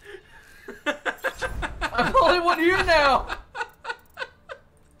 I'm the only one here now.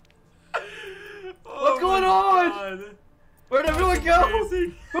 What's going on? God. Where'd everyone go?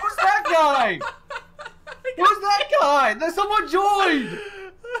 Amazing. Who's that guy? Who's that guy? There's someone joined.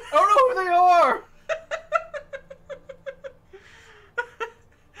 I don't know who they are.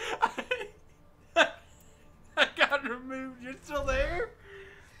 I got removed. You're still there?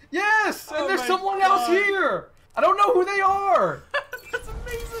 Yes, and Oh there's my someone else God. here. I don't know who they are. That's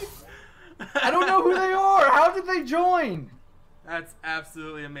amazing. I don't know who they are. How did they join? That's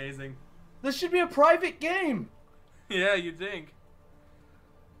absolutely amazing. This should be a private game. Yeah, you think.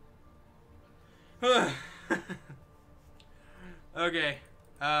 Okay.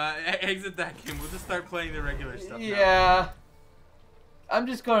 Exit that game. We'll just start playing the regular stuff now. Yeah. I'm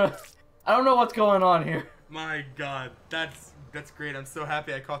just gonna... I don't know what's going on here. My god. That's great. I'm so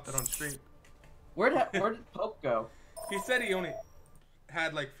happy I caught that on stream. Where did Pope go? He said he only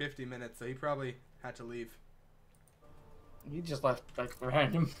had like 50 minutes, so he probably had to leave. He just left like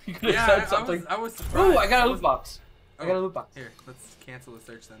random. You could have Yeah, said something. I was surprised. Ooh, I got a was- loot box. I got a Oh, loot box. Here, let's cancel the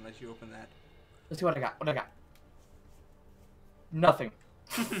search then. Let you open that. Let's see what I got. What I got? Nothing.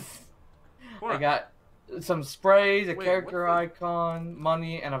 What? I got some sprays, a Wait, character what's icon,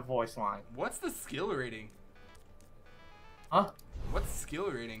 money, and a voice line. What's the skill rating? Huh? What's the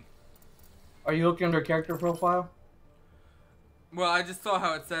skill rating? Are you looking under character profile? Well, I just saw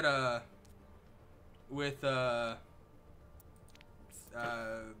how it said with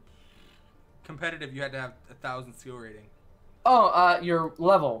competitive you had to have 1,000 skill rating. Oh, your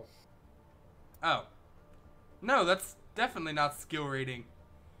level. Oh. No, that's definitely not skill rating.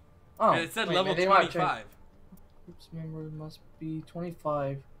 Oh, It said wait, level they might change. 25. Group's member must be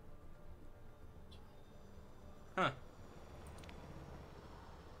 25. Huh.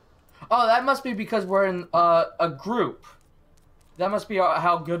 Oh, that must be because we're in a group. That must be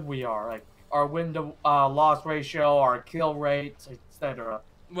how good we are, like our win to loss ratio, our kill rates, etc.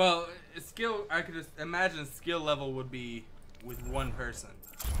 Well, skill, I could just imagine skill level would be with one person.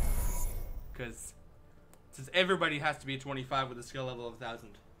 Because since everybody has to be 25 with a skill level of 1,000.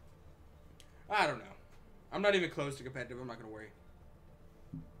 I don't know. I'm not even close to competitive. I'm not going to worry.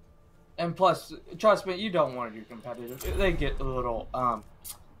 And plus, trust me, you don't want to do competitive. They get a little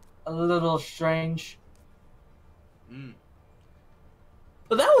strange. Mm.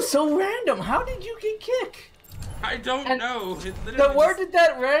 But that was so random. How did you get kicked? I don't And know. It Then literally where just- did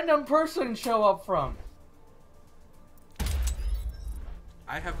that random person show up from?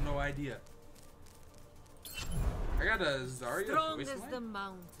 I have no idea. I got a Zarya Strong voice as line? the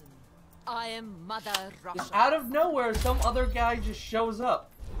mountain. I am Mother Russia. Just out of nowhere, some other guy just shows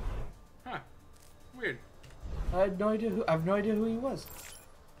up. Huh. Weird. I have no idea who he was.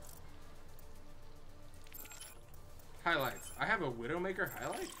 Highlights. I have a Widowmaker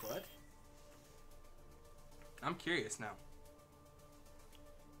highlight? What? I'm curious now.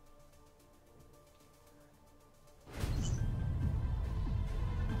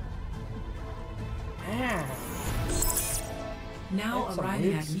 Man. Now That's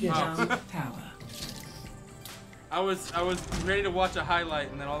arriving at amazing. Lijiang Tower. I was ready to watch a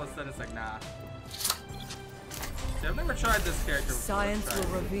highlight and then all of a sudden it's like, nah. See, I've never tried this character before. Science Let's try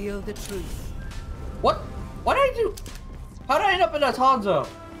will it. reveal the truth. What? What did I do? How did I end up in a Hanzo?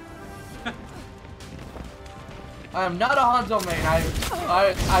 I am not a Hanzo main.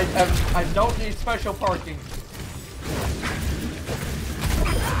 I don't need special parking.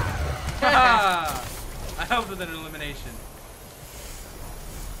 I helped with an elimination.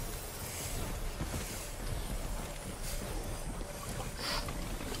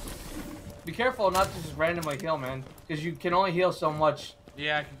 Be careful not to just randomly heal, man, because you can only heal so much.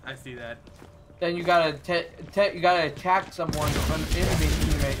 Yeah, I see that. Then you gotta attack someone,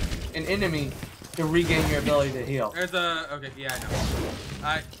 an enemy, to regain your ability to heal. There's a okay, yeah,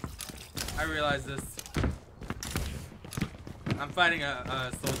 I know. I realize this. I'm fighting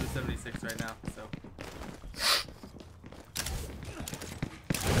a Soldier 76 right now, so.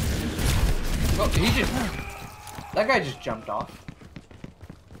 Oh, that guy just jumped off.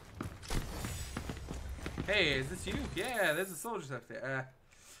 Hey, is this you? Yeah, there's a soldier up there.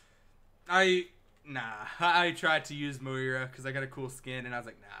 I tried to use Moira because I got a cool skin, and I was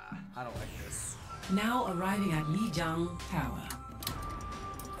like, nah, I don't like this. Now arriving at Lijiang Tower.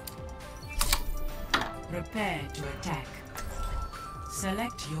 Prepare to attack.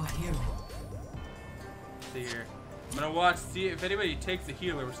 Select your hero. See here. I'm gonna see if anybody takes a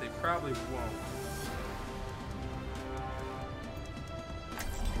healer, which they probably won't.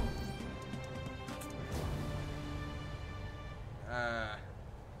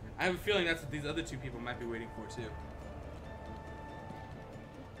 I have a feeling that's what these other two people might be waiting for too.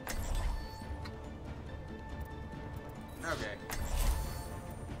 Okay.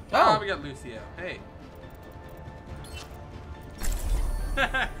 Oh, we got Lucio. Hey.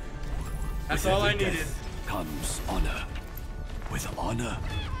 That's all I needed. Comes honor. With honor,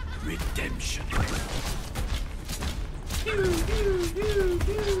 redemption.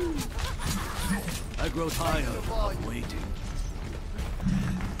 I grow tired of waiting.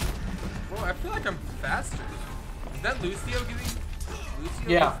 Well, I feel like I'm faster. Is that Lucio giving Lucio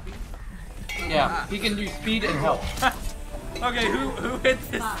Yeah. speed? Yeah, he can do speed and health. Okay, who hit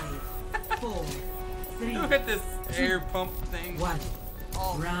this? 5, 4, 3, Who hit this air pump thing? 1.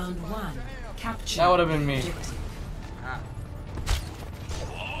 Round 1. Capture. That would have been me. objective. Ah.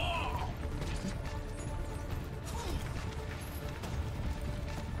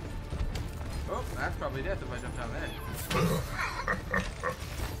 Oh, that's probably death if I jump down there.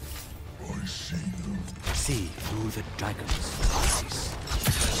 See through the dragon's glasses.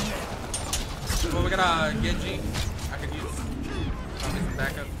 Well, we got a Genji. I could use some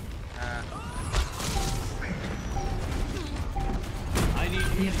backup. I need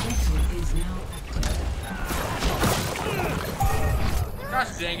The objective is now active.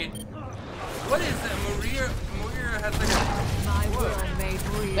 Gosh dang it. What is that? Moira has like My will made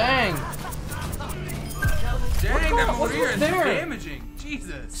real. Dang! Dang, that what's Moira is there? damaging.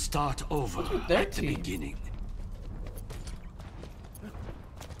 Jesus. start over with their at the team? beginning.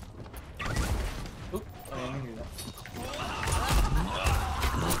 Oop, I didn't do that.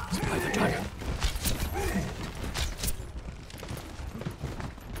 By the dragon.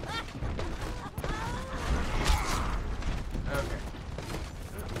 Okay.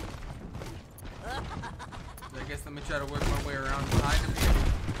 I guess let me try to work my way around behind him here.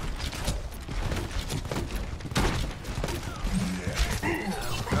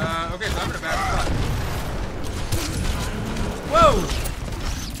 Okay, so I'm in a bad spot. Whoa!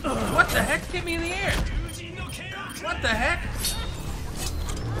 What the heck hit me in the air? What the heck?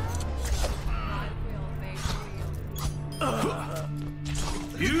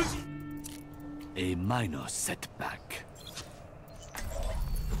 A minor setback.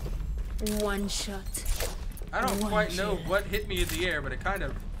 One shot. I don't quite know what hit me in the air, but it kind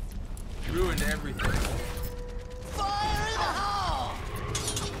of ruined everything.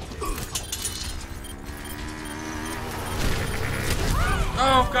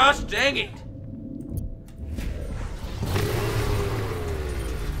 Oh gosh, dang it!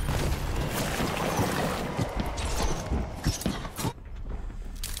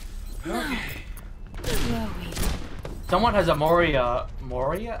 Okay. Someone has a Moria?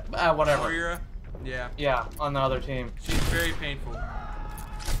 Whatever. Moira? Yeah. Yeah, on the other team. She's very painful.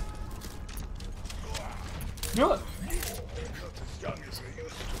 Do it.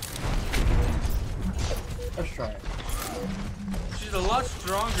 Let's try it. She's a lot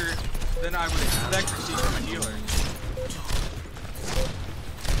stronger than I would expect to see from a healer.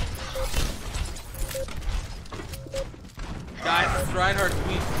 Guys, this Reinhardt's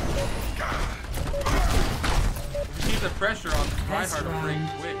weak. If you keep the pressure on, Reinhardt will break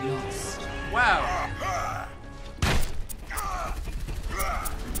quick. Wow.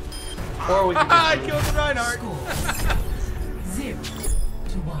 Or we can I killed the Reinhardt.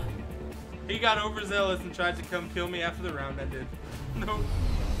 0-1. He got overzealous and tried to come kill me after the round ended. No.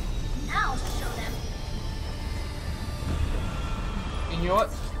 I'll show them. You know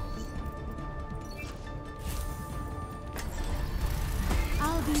what?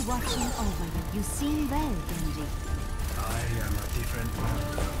 I'll be watching over you. You seem well, Genji. I am a different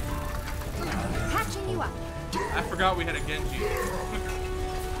man. Catching you up. I forgot we had a Genji.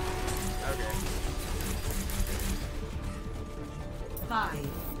 Okay. 5,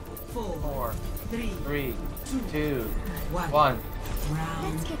 4, 4, 3, 3, 2, 1. 1.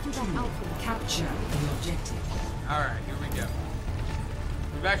 Round Let's get you that outfit. capture the objective. Alright, here we go.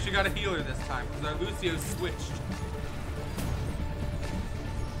 We've actually got a healer this time, because our Lucio switched.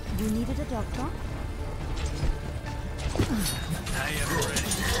 You needed a doctor? I am ready.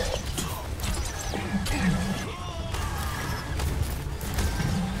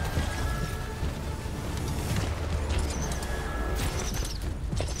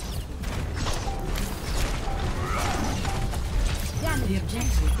 Damn The it.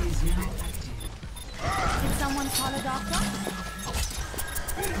 objective is now active. Did someone call a doctor?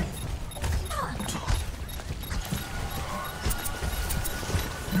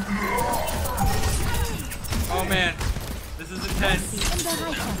 Oh man, this is intense. In the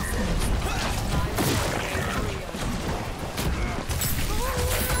right place.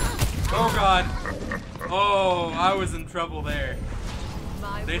 Oh god. Oh, I was in trouble there.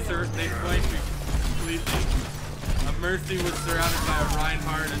 They flanked me completely. A Mercy was surrounded by a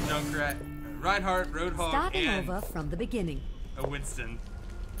Reinhardt, a Junkrat, Reinhardt, Roadhog, Starting and over from the beginning. a Winston.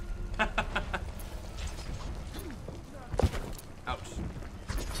 Ouch.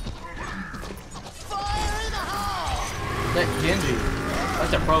 That Genji.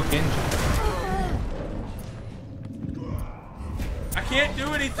 That's a pro Genji. I can't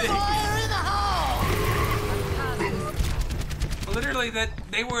do anything. Literally, that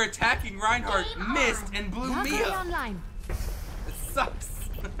they were attacking Reinhardt, missed, and blew me Valkyrie up. online. It sucks.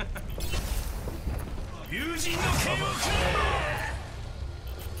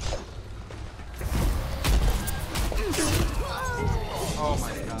 Oh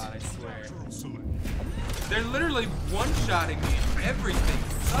my god, I swear. They're literally one-shotting me. Everything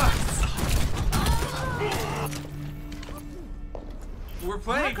sucks. We're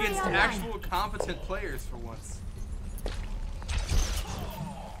playing Valkyrie against online. actual competent players for once.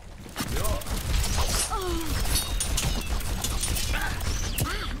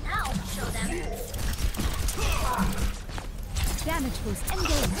 Now show them. Damage boost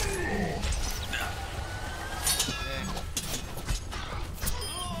engaged.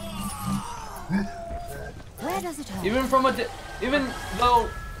 Where does it hurt? Even from a, even though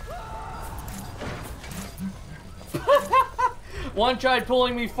one tried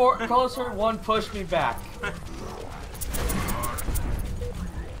pulling me closer, one pushed me back.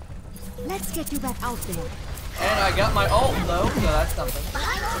 Let's get you back out there. And I got my ult though, so that's something.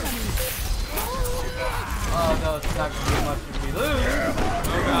 Oh no, it's not gonna be much if we lose.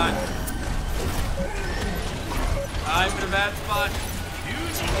 Oh god. I'm in a bad spot.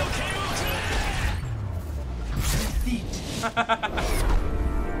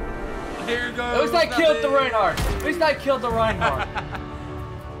 Here goes. At least I killed the nothing. Reinhardt. At least I killed the Reinhardt.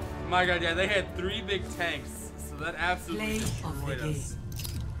 My god, yeah, they had 3 big tanks, so that absolutely Play of the destroyed us.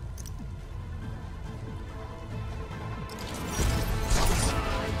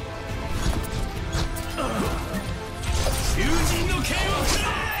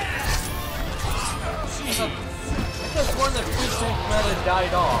 I guess when the 3-tank meta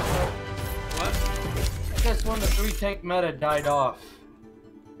died off. What? I guess when the 3-tank meta died off.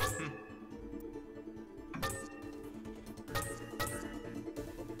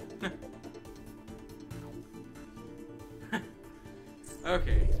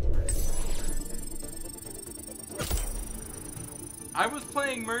 Okay. I was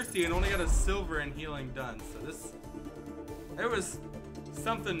playing Mercy and only got a silver and healing done, so there was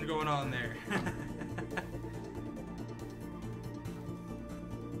something going on there.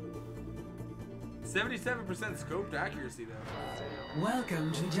 77% scoped accuracy though.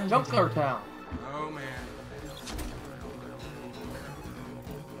 Welcome to Junker Town. Oh man.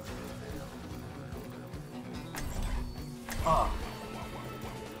 Ah.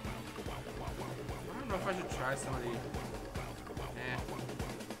 I don't know if I should try somebody.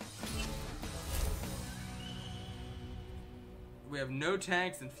 We have no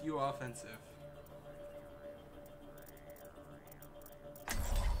tanks and few offensive.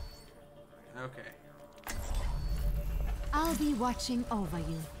 Okay. I'll be watching over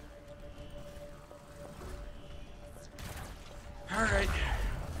you. Alright.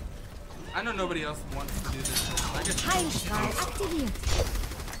 I know nobody else wants to do this. So I guess Heilstrahl aktiviert.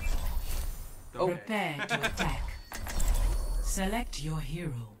 Okay. Prepare to attack. Select your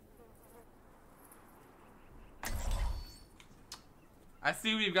hero. I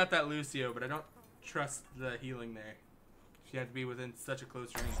see we've got that Lucio, but I don't trust the healing there. She had to be within such a close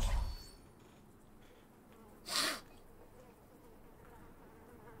range.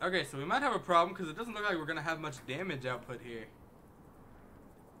 Okay, so we might have a problem because it doesn't look like we're gonna have much damage output here.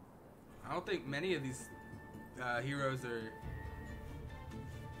 I don't think many of these heroes are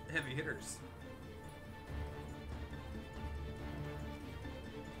heavy hitters.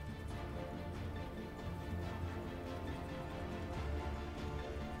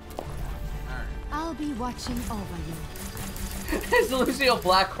 Alright. I'll be watching over you. Is Lucio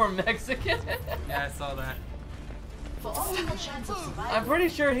black or Mexican? Yeah, I saw that. I'm pretty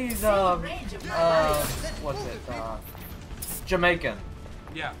sure he's what's it? Jamaican.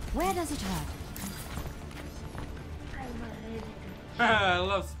 Yeah. Where does it hurt? I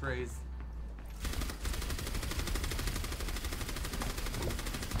love sprays.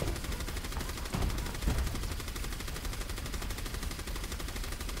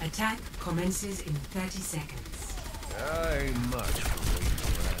 Attack commences in 30 seconds. I ain't much for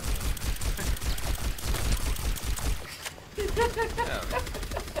waiting around.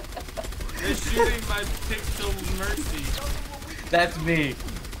 They're shooting my pixel mercy. That's me.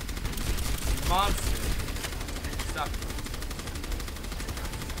 Monster. Stop.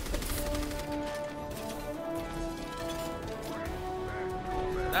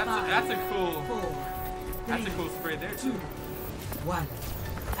 That's a cool spray there too. 1.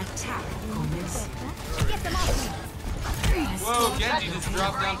 Attack commencing. Get them off me. Whoa, Genji just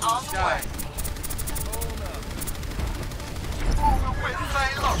dropped down from the sky.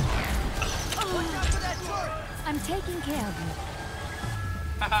 I'm taking care of you.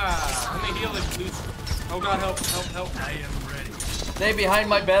 Haha, let me heal it, please. Oh god, help. I am ready. Stay behind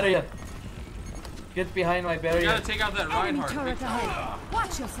my barrier. Get behind my You barrier. gotta take out that Enemy Reinhardt. turret ahead.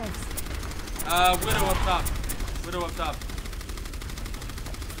 Watch yourselves. Widow up top. Widow up top.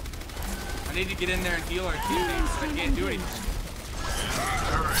 I need to get in there and heal our teammates, but I can't do anything.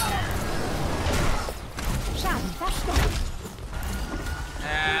 Schaden verstärkt.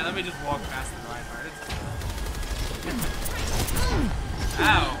 Let me just walk past the Reinhardt.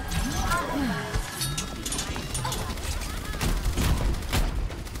 Ow.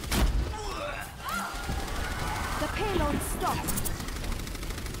 The payload stopped.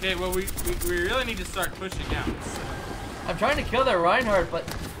 Okay, well we really need to start pushing out. I'm trying to kill that Reinhardt, but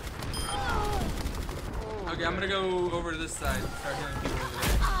Okay, I'm gonna go over to this side and start healing people over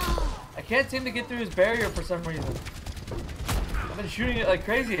there. I can't seem to get through his barrier for some reason. I've been shooting it like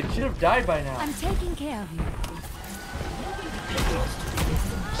crazy. It should have died by now. I'm taking care of you.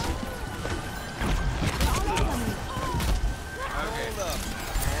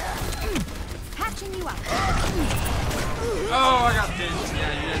 Okay. Patching you up. Oh, I got pinned.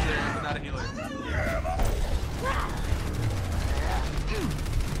 Yeah, you guys are not a healer.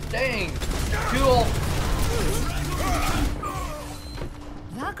 Dang. Cool.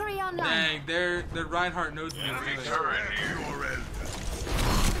 Valkyrie online. Dang, their Reinhardt knows what he's doing.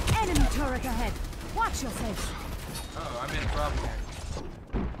 Enemy turret ahead. Watch yourselves. Oh, I'm in a problem here.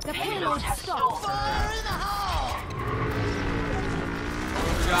 The payload stopped. We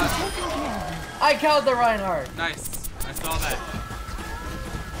got Taking care of you. I killed the Reinhardt. nice. I saw that.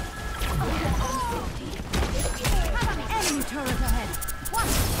 Enemy turret ahead. Watch.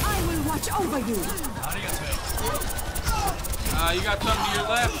 I will watch over you. You got some to your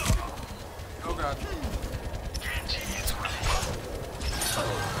left. Oh god.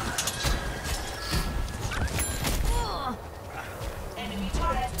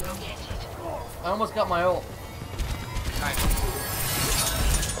 I almost got my ult. Nice.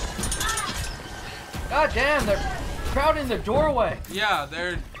 God damn, they're crowding the doorway. Yeah,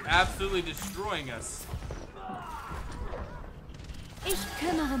 they're absolutely destroying us. Ich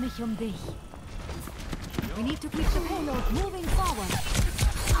kümmere mich dich. We need to keep the payload moving forward.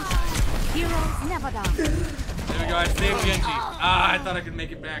 Heroes never die. There we go, I saved Genji. Ah, I thought I could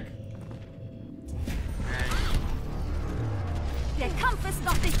make it back. Der Kampf ist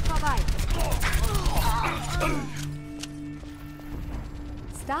noch nicht vorbei.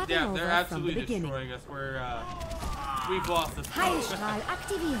 Starting Yeah, over they're from the absolutely beginning. destroying us. We've lost this. Heilstrahl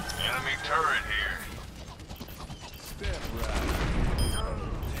aktiviert. Enemy turret here. Step right.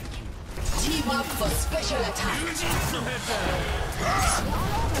 Team up for special attack.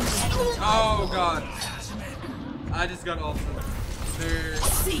 Oh god. I just got ulted. They're...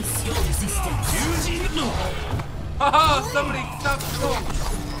 Cease your resistance. Haha, somebody stop the ult.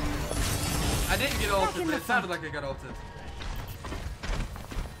 I didn't get ulted, but it sounded like I got ulted.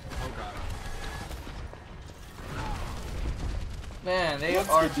 Oh god. Man, they Let's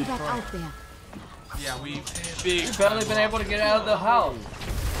are get you back destroying. out there. Yeah, we've barely been able to get out of the house.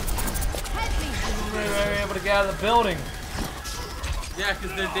 We're able to get out of the building. Yeah,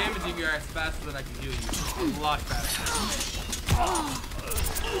 because they're damaging your ass faster than I can heal you. A lot faster.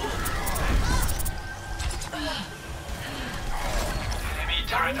 Enemy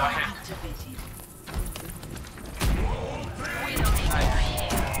turret ahead.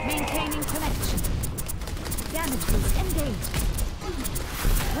 Maintaining connection. Damage boost engaged.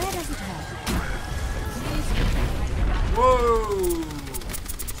 Where does it hurt? Whoa!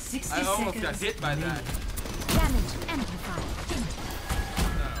 60 I almost got seconds hit by that. Damage amplified.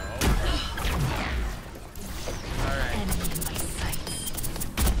 Alright. Enemy in my sights.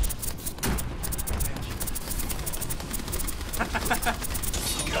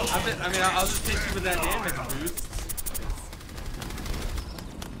 I'll just hit you with that damage boost.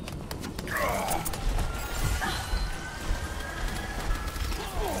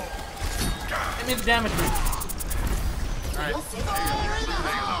 Give me the damage boost. Alright.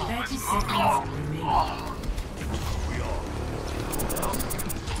 30 seconds remaining.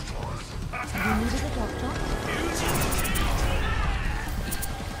 You needed a doctor?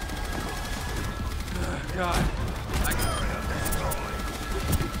 God.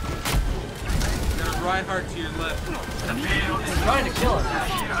 Got a Reinhardt to your left. I'm trying to kill him. 10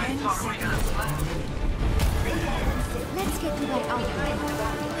 seconds remaining. Let's get to that outbreak.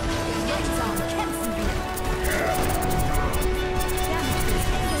 Jetzt am kämpfen wir. Damage boost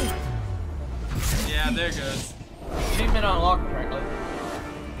engaged. Yeah, there it goes. Achievement unlocked correctly.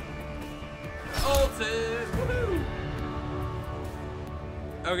 Ulted! Woohoo!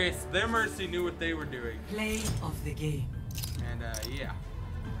 Okay, so their Mercy knew what they were doing. Play of the game. And, yeah.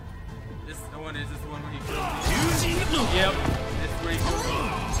 This the one is this the one where he killed me? Yep. This is where he killed me.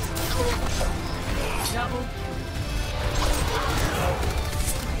 Double.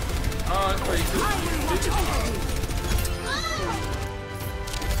 Oh, that's where he killed me.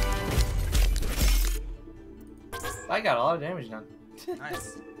 I got a lot of damage done.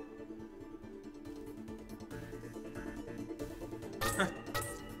 Nice.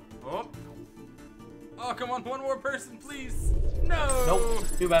 Oh. Oh, come on, one more person, please. No. Nope.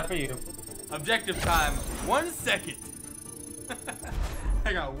 Too bad for you. Objective time. 1 second.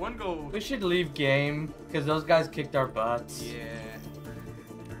 I got 1 goal. We should leave game because those guys kicked our butts. Yeah.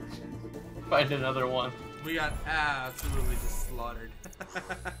 Find another one. We got absolutely just slaughtered.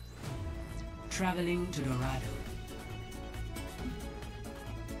 Traveling to Dorado.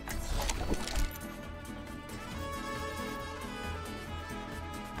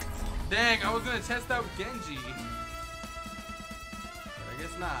 Dang, I was gonna test out Genji. But I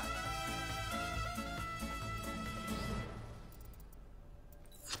guess not.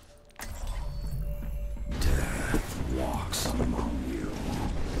 Walks among you.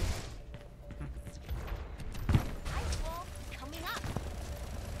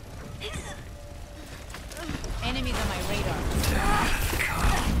 Enemies on my radar.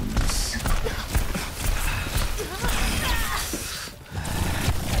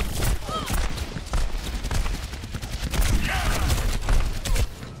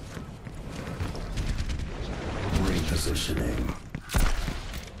 Repositioning.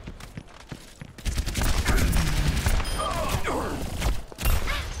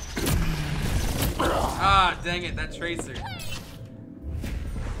 Ah, dang it, that Tracer.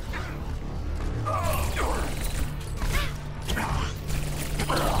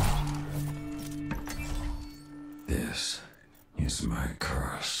 This is my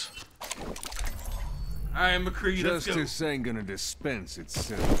curse. Alright, McCree, let's go. Justice ain't gonna dispense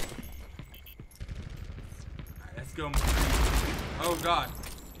itself. Alright, let's go, McCree. Oh god.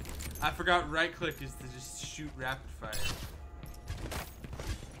 I forgot right click is to just shoot rapid fire.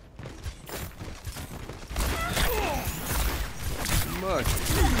 Much.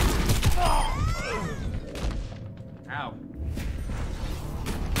 Ow.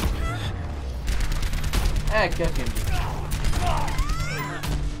 Hey, kick him.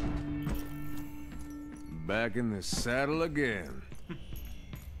 Back in the saddle again.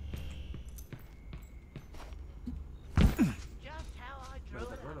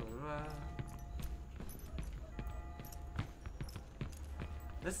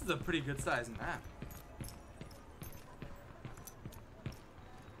 This is a pretty good sized map.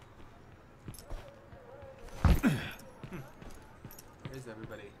 Where's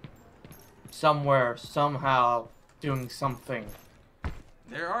everybody? Somewhere, somehow, doing something.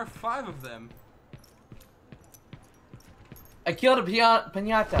 There are 5 of them. I killed a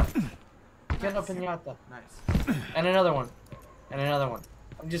pinata. Killed a pinata. Nice. And another one. And another one.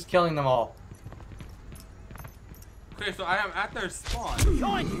 I'm just killing them all. Okay, so I am at their spawn.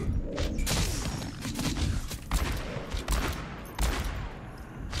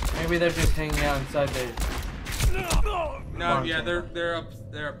 Maybe they're just hanging out inside the. No, yeah, they're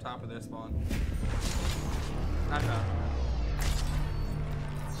up top of their spawn. Not top.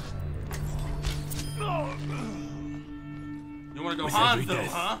 You wanna go With every Hanzo,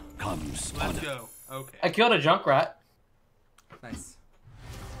 death huh? comes Let's honor. go. Okay. I killed a Junkrat. Nice.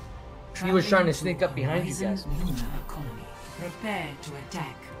 He was trying to sneak up behind you guys. Lunar economy. Prepare to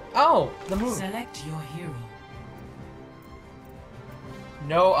attack. Oh, the moon. Select your hero.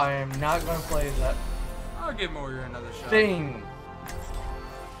 No, I am not going to play that I'll give Moira another shot. thing.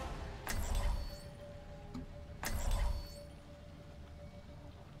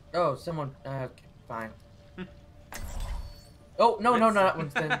 Oh, someone. Okay, fine. Oh, no, no, not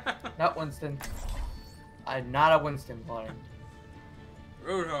Winston. Not Winston. I'm not a Winston player.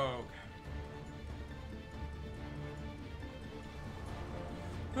 Roadhog.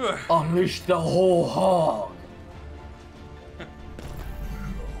 Unleash the whole hog.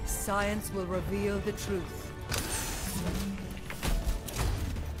 Science will reveal the truth.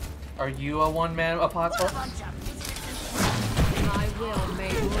 Are you a one-man apocalypse? My will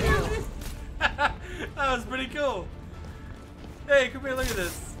made real. That was pretty cool. Hey, come here, look at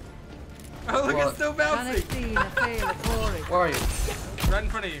this. Oh, look, What? it's still bouncing. Where are you? Right in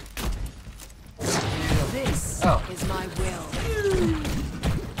front of you. This Oh. is my will.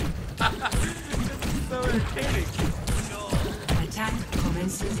 This is so entertaining. Attack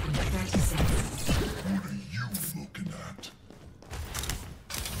commences in 30 seconds.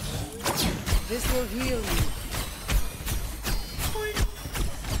 This will heal you.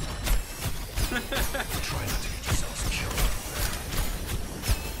 Try not to get yourselves killed.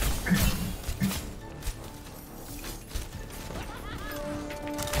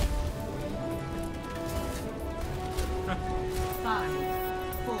 Five,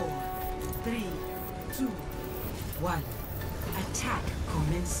 4, 3, 2, 1. Attack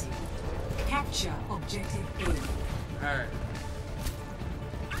commencing. Capture objective A. Alright.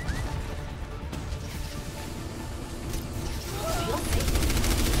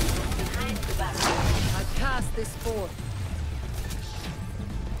 I cast this forth.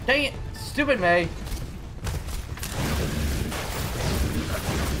 Dang it! Stupid May.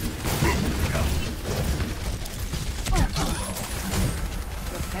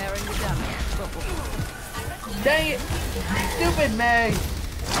 Preparing the damage. Dang it! Stupid May.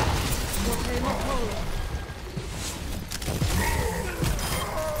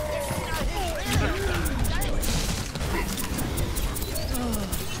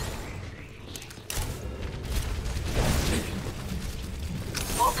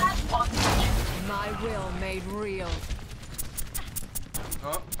 My will made real.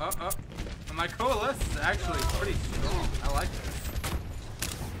 Oh. And my coalesce is actually pretty strong. I like this.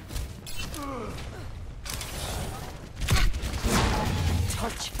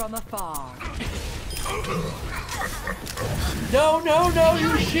 Touch from afar. No, no, no,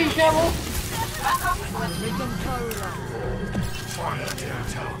 you she-devil! Rhythm cola.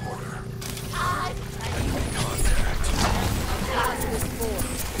 Cast this forth.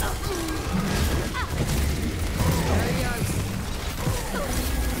 There he goes.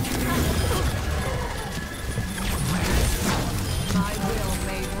 My will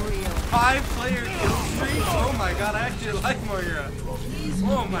made real. 5 player kill streak? Oh my god, I actually like Moira.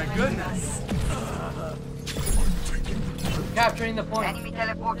 Oh my goodness. Capturing the point.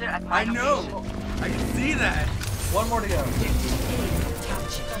 I know. I can see that. One more to go.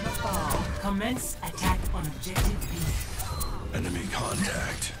 Touch from afar. Commence attack on objective B. Enemy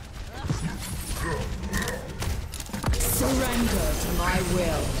contact. Surrender to my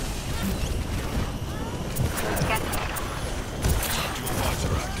will. Bots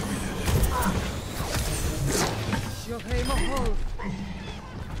are activated. Shohei Mahol.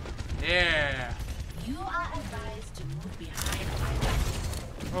 Yeah. You are advised to move behind my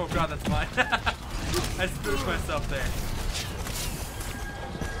Oh god, that's mine. I spooked myself there.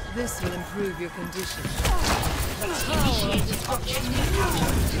 This will improve your condition. The power of destruction.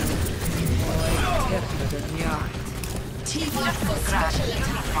 Kept it in yard.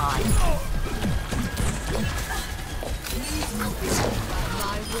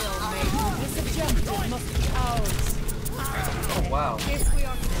 My will made this objective must be ours. Oh, wow. If we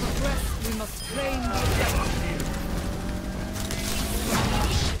are to progress, we must claim the objective.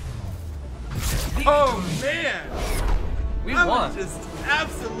 Oh man! We That won. was just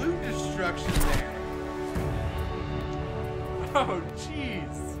absolute destruction there. Oh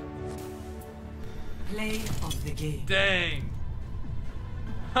jeez. Play of the game. Dang.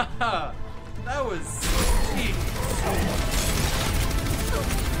 Haha. That was sweet.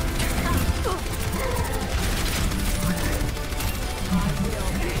 Oh,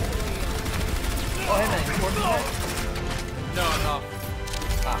 hey man, you working there? No, no.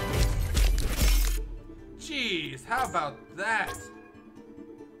 Ah. Jeez, how about that?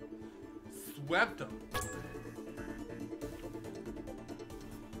 Swept them.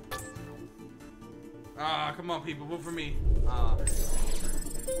 Ah, come on, people, vote for me.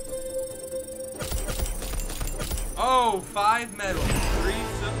 Oh, 5 medals, 3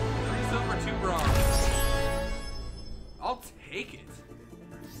 silver, 2 bronze. I'll take it.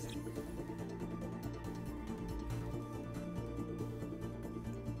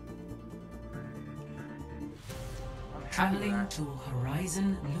 Traveling to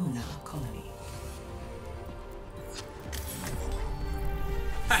Horizon Luna Colony.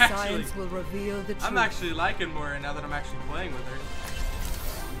 Science will reveal the truth. I'm actually liking Moira now that I'm actually playing with her.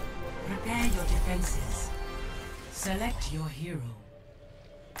 Prepare your defenses. Select your hero.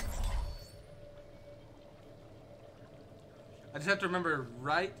 I just have to remember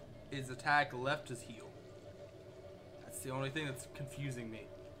right is attack, left is heal. That's the only thing that's confusing me.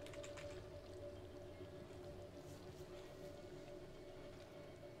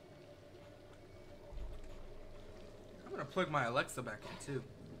 I'm gonna plug my Alexa back in too.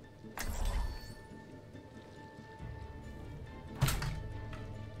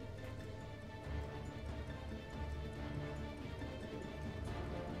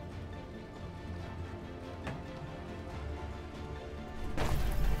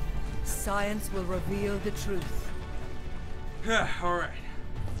 Science will reveal the truth. Alright.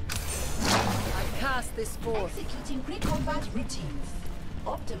 I cast this forth. Executing pre-combat routines.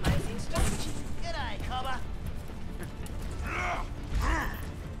 Optimizing strategy. G'day, Cobber.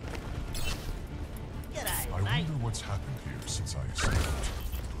 G'day, I wonder what's happened here since I escaped.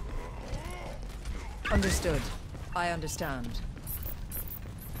 Understood. I understand.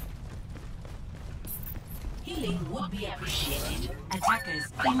 Healing would be appreciated. Attackers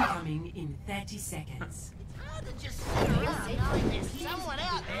incoming in 30 seconds. It's hard to just sit around knowing there's someone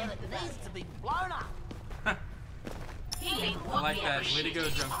out there that needs to be blown up. Healing would I like be that. Way to appreciated. go,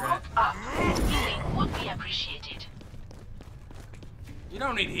 Junkrat. Healing would be appreciated. You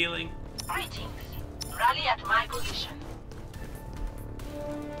don't need healing. Greetings. Rally at my position.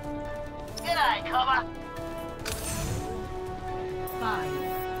 G'day, Cobber. 5,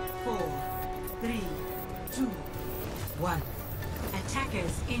 4, 3, 2, 1.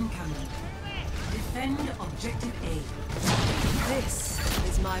 Attackers incoming. Defend objective A. This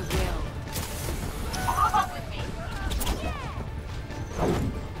is my will. Come up with me.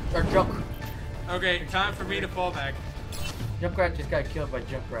 Or Junk. Okay, time for me to fall back. Junkrat just got killed by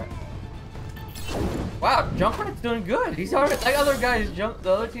Junkrat. Wow, Junkrat's doing good. He's already like other guys. The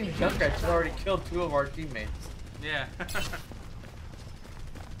other team's Junkrat has already killed 2 of our teammates. Yeah.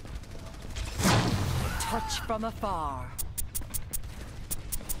 Touch from afar.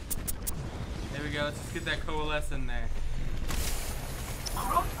 There we go. Let's just get that coalesce in there.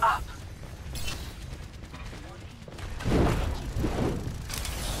 Group up.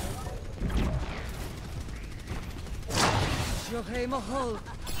 Johe Mahol.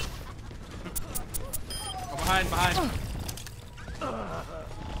 Oh, behind.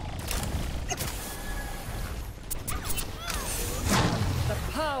 The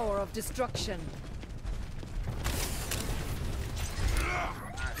power of destruction.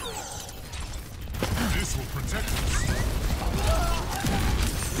 This will protect us.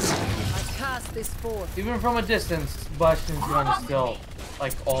 I cast this forth. Even from a distance, Bastion's gun is still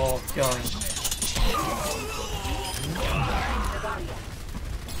like all killing.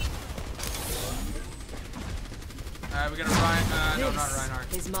 Alright, we got a Ryan. No, not This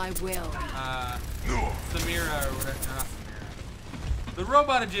Reinhardt. is my will. Samira or whatever. No, not Samira. The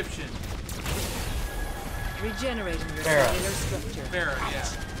robot Egyptian. Regenerating your Farah. cellular structure. Farah, yeah.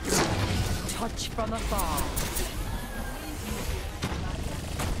 Touch from afar.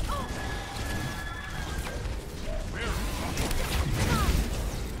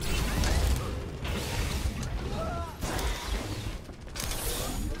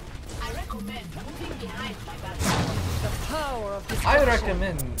 I recommend moving behind my back. The power of I destruction. would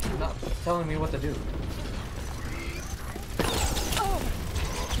recommend not telling me what to do.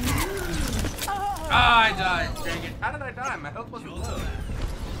 Ah, I died. Dang it. How did I die? My health wasn't low.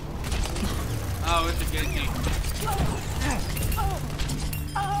 Oh, it's a Genji.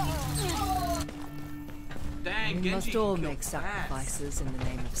 Dang, We Genji. must all killed make fast. sacrifices in the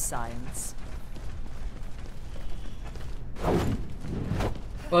name of science.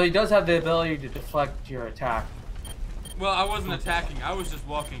 Well, he does have the ability to deflect your attack. Well, I wasn't attacking. I was just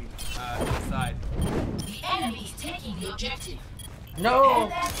walking to the side. The enemy is taking the objective. No!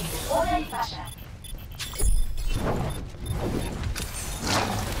 And that is orderly fashion.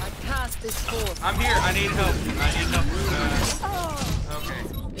 pass this forth. I'm here. I need help. I need help. Okay.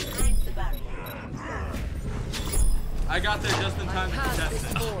 I got there just in time to contest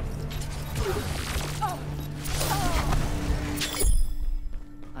it.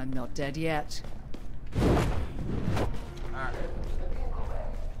 I'm not dead yet. Alright.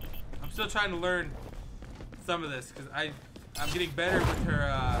 I'm still trying to learn some of this because I'm getting better with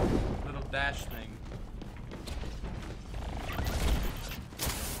her little dash thing.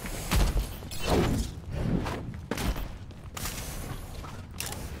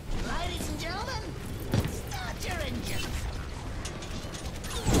 Ladies and gentlemen, start your engines.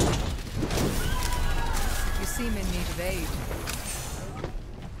 You seem in need of aid.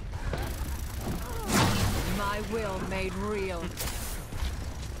 My will made real.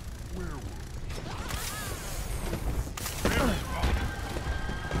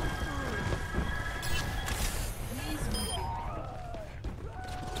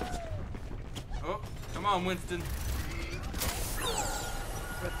 Oh, come on, Winston.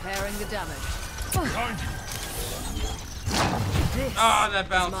 Repairing the damage. Behind you. This that is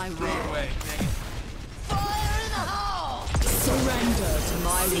bounced my threw it will. away. Dang it. Fire in the hole! Surrender to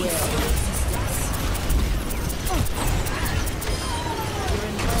my will. You're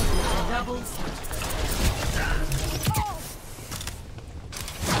involved with double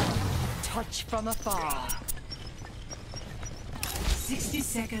touch from afar. 60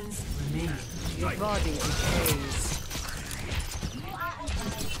 seconds remaining. Your body decays.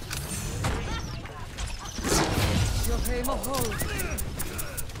 Your aim a hole.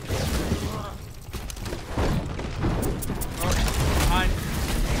 Behind.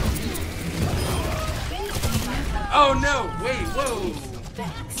 Oh no! Wait, whoa!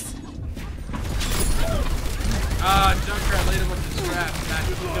 Junkrat laid him with the strap. Nah,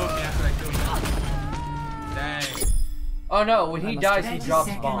 he killed me after I killed him. Dang. Oh no, when he dies, he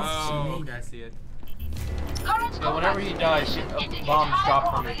drops bombs. Oh, okay, I see it. So whenever he dies, bombs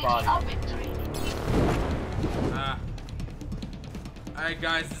drop from his body. Alright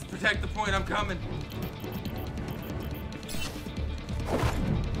guys, let's protect the point, I'm coming.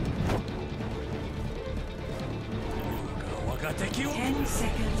 Ten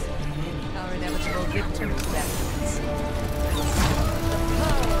seconds remaining. Our inevitable victory beckons. The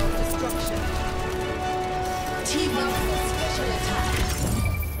power of destruction. Team up for special attack.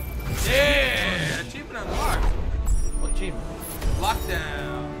 Yeah! Achievement unlocked. What achievement?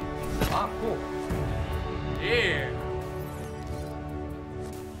 Lockdown. Ah, cool. Yeah.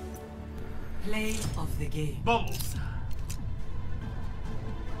 Play of the game. Bubbles.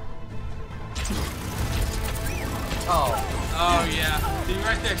 Oh. Oh yeah. See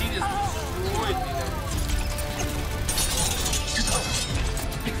right there, he just destroyed me there.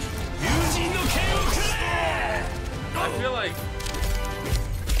 I feel like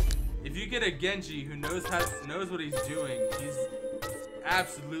if you get a Genji who knows what he's doing, he's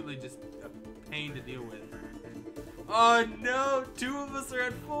absolutely just a pain to deal with. Oh no, 2 of us are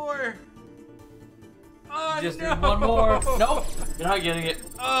at 4. Oh Just no. need one more. Nope, you're not getting it.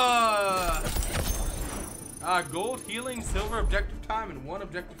 Gold healing, silver objective time, and 1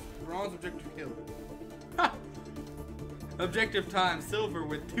 bronze objective kill. Ha! Objective time, silver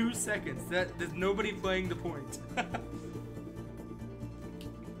with 2 seconds. There's nobody playing the point.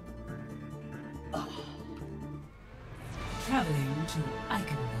 Traveling to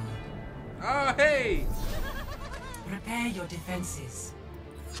Eichenwald. Oh hey! Prepare your defenses.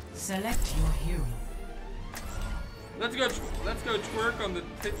 Select your hero. Let's go twerk on the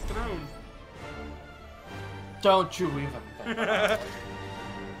throne. Don't you even think about it.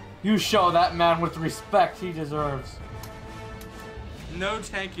 You show that man with respect he deserves. No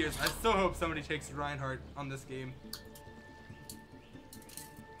tankiers. I still hope somebody takes Reinhardt on this game.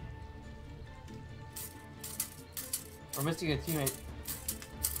 We're missing a teammate.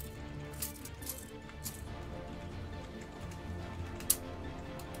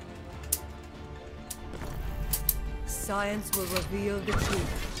 Science will reveal the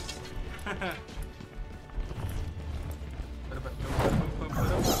truth.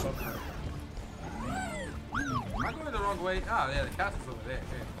 Am I going the wrong way? Ah, yeah, the castle's over there.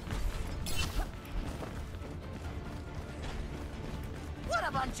 Okay. What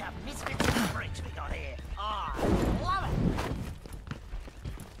a bunch of misfits and freaks we got here. Oh, love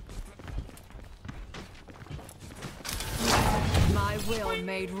it. My will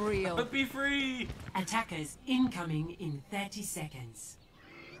made real. But be free! Attackers incoming in 30 seconds.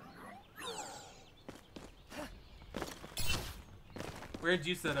 Where'd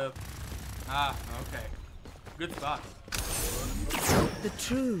you set up? Ah, okay. Good spot. The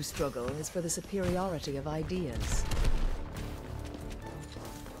true struggle is for the superiority of ideas.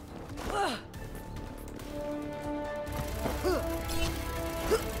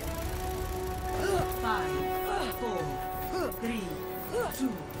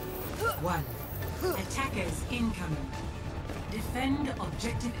 Attackers incoming. Defend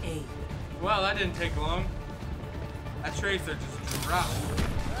objective A. Well, that didn't take long. That tracer just dropped.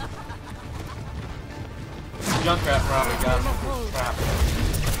 Junkrat probably got him with his trap.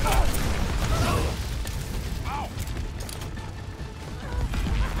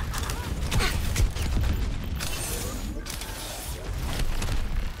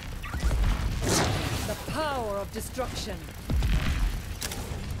 The power of destruction.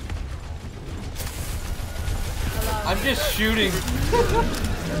 I'm just shooting.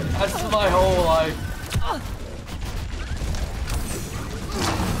 That's my whole life.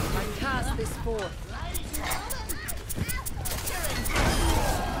 I cast this forth.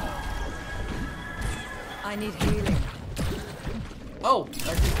 I need healing. Oh,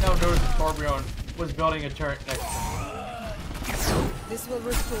 I just now noticed Torbjorn was building a turret next to me. This will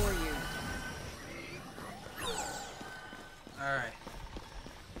restore you. Alright.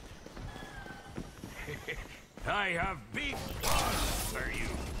 I have big plans for you.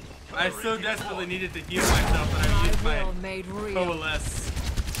 I so desperately needed to heal myself that I used my will made real. coalesce.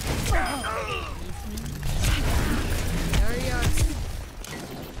 There he is.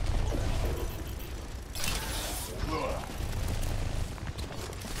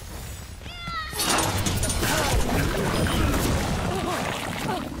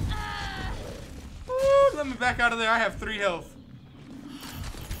 Woo, let me back out of there. I have 3 health.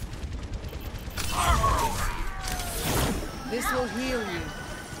 This will heal you.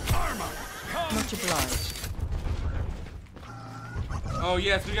 Much obliged. Oh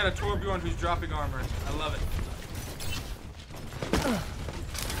yes, we got a Torbjorn who's dropping armor. I love it.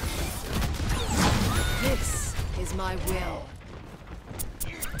 This is my will.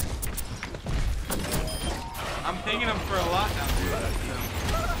 I'm pinging him for a lot now.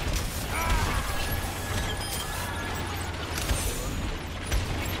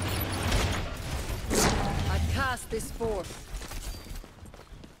 So. I cast this forth.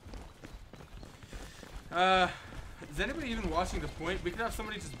 Is anybody even watching the point? We could have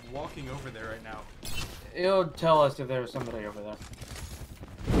somebody just walking over there right now. It'll tell us if there was somebody over there.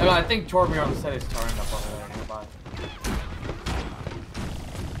 I mean, I think Torbjorn said his turret up over there nearby.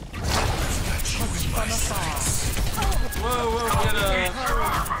 Whoa, whoa, get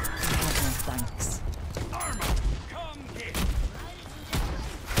Thanks. Armor, come here.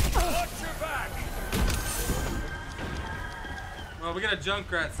 Watch your back. Well, we got a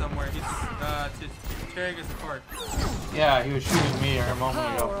Junkrat somewhere. He's tearing us apart. Yeah, he was shooting me a moment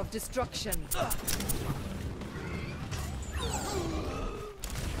Power ago. of destruction.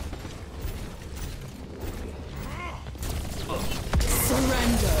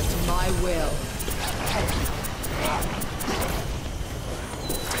 Surrender to my will.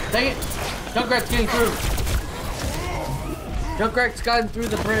 Dang it! Junkrat's getting through! Junkrat's gotten through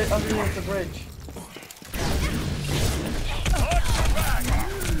the bridge, underneath the bridge.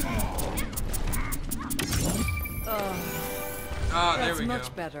 Oh, there That's we go.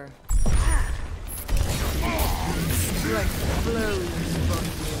 much better. Strength flows from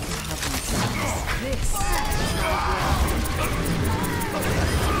your heavens. This is my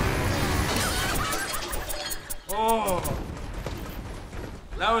will. Oh,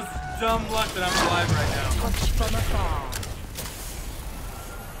 that was dumb luck that I'm alive right now. Touch from afar.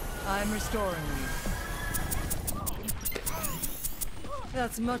 I'm restoring you.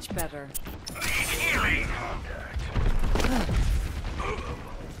 That's much better. Healing.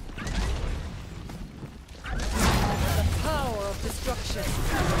 The power of destruction.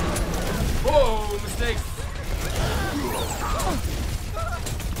 Whoa, mistakes.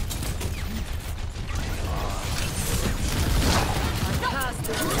 I cast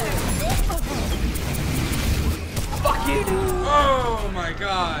this Fuck you! Oh my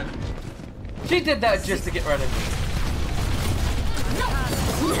god. She did that just to get rid of me.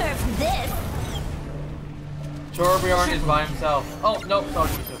 Nerf this! Torbjorn is by himself. Oh, no, sorry,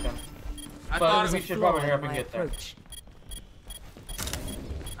 we took him. I But thought we should probably hurry up and get there.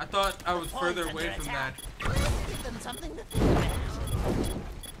 I thought I was further away from that. Give them something to think about.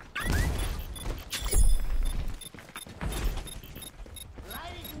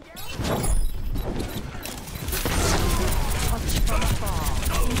 Ladies and gentlemen. touch from afar.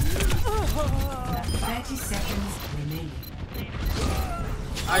 30 seconds remaining.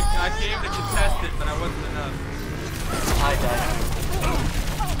 I came to contest it, but I wasn't enough. I died.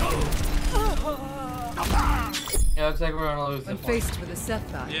 Yeah, looks like we're gonna lose When this one. faced with a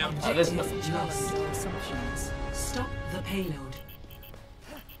setback, Yep. This objectives challenge your assumptions. Stop the payload.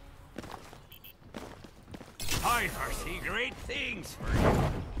 I foresee great things for you.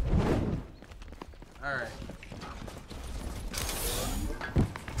 Alright.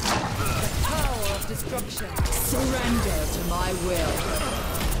 Power of destruction. Surrender to my will.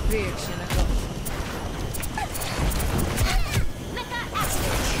 Reaction.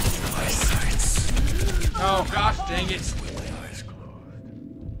 My sights. Oh gosh, dang it!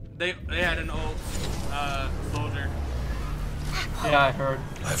 They had an old soldier. Yeah, I heard.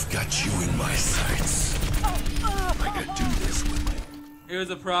 I've got you in my sights. I could do this with my... It was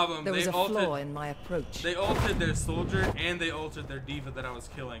a problem. There was a flaw in my approach. They ulted their soldier and they ulted their diva that I was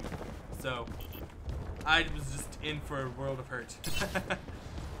killing. So I was just in for a world of hurt.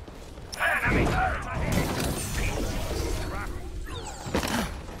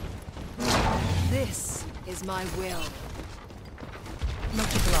 This is my will.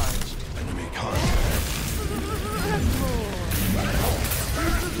 Much obliged. Enemy contact.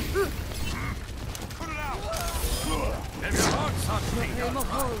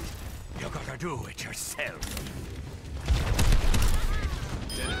 You gotta do it yourself.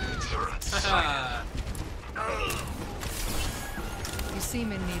 You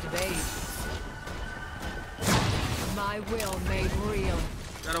seem in need of aid. My will made real.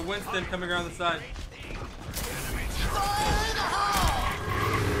 Got a Winston coming around the side.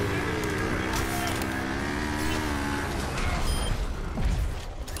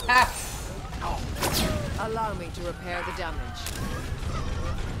 Allow me to repair the damage.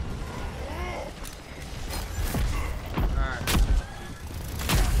 Alright.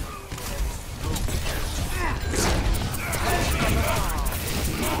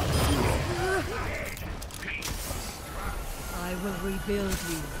 I will rebuild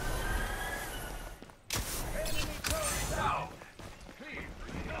you.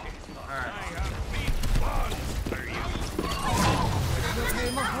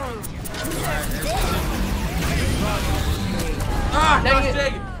 Ah, gosh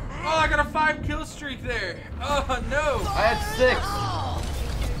dang it! Oh, I got a 5 kill streak there. Oh no! I had 6.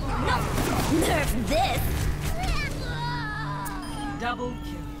 Nerf this! Double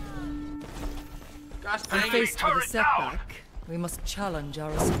kill. Gosh I'm dang it! faced with a setback. We must challenge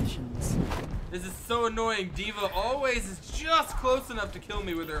our assumptions. This is so annoying. Diva always is just close enough to kill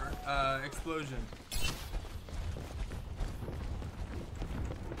me with her explosion.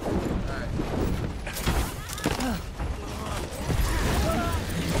 Alright.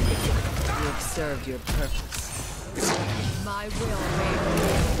 You have served your purpose. My will made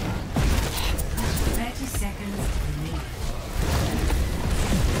 30 seconds remaining.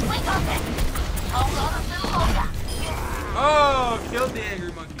 Wake up then! Hold on a little longer. Oh, killed the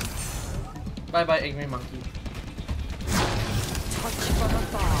angry monkey. Bye bye, angry monkey. touch from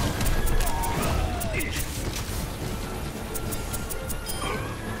afar.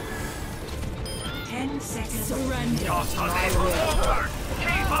 10 seconds. Surrender. Your My will. over!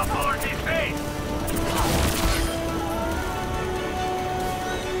 Keep up our defense!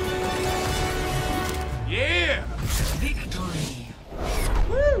 Yeah! Victory.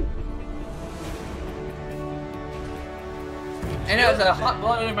 Woo! And as a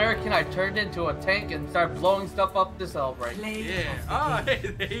hot-blooded American, I turned into a tank and started blowing stuff up to celebrate. Play Yeah. of the Oh, game.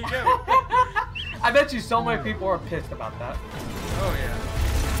 hey, there you go. I bet you so many people were pissed about that. Oh, yeah.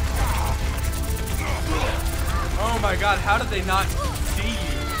 Oh my god, how did they not see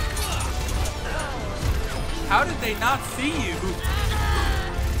you? How did they not see you?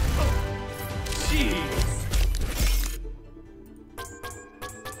 Jeez.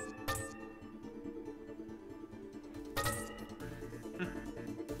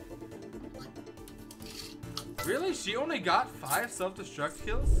 Really? She only got 5 self-destruct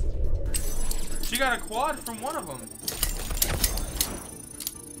kills? She got a quad from one of them.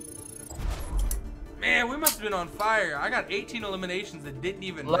 Man, we must have been on fire. I got 18 eliminations that didn't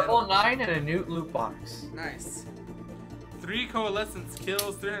even Level matter. 9 and a new loot box. Nice. 3 coalescence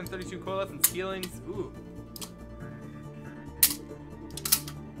kills, 332 coalescence healings. Ooh.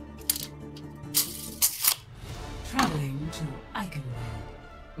 Traveling to Iconwell.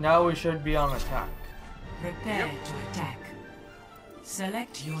 Now we should be on attack. Prepare to attack.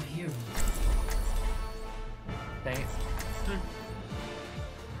 Select your hero. Dang it.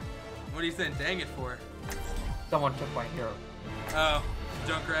 What are you saying dang it for? Someone took my hero. Oh,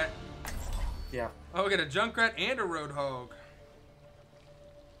 Junkrat. Yeah. Oh, we got a Junkrat and a Roadhog.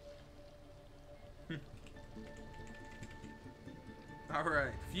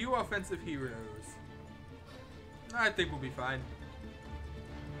 Alright, few offensive heroes. I think we'll be fine.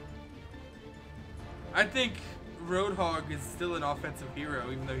 I think Roadhog is still an offensive hero,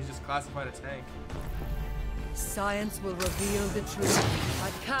 even though he's just classified a tank. Science will reveal the truth.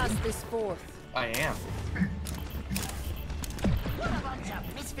 I cast this forth. I am. What a bunch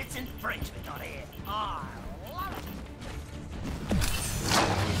of misfits and freaks we got here. Ah, love it.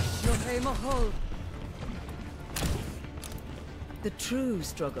 Your aim a hole. The true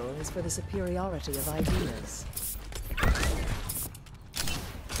struggle is for the superiority of ideas.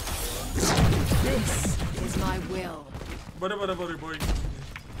 This is my will. Boy.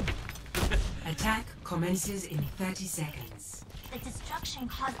 Attack commences in 30 seconds. The destruction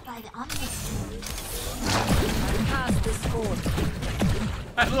caused by the omniscient. I pass this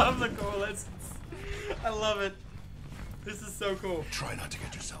forth. I love the coalescence. I love it. This is so cool. Try not to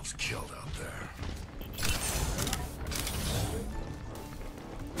get yourselves killed out there.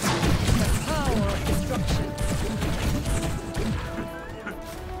 The power of destruction.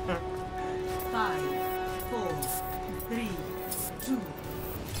 5, 4, 3, 2,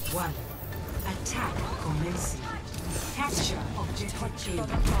 1. Attack commencing. Capture objective A.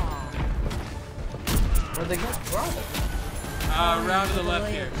 Where'd they get from? Round to the left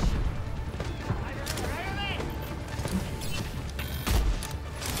here.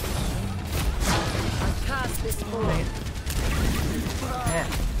 I pass this forward. Yeah.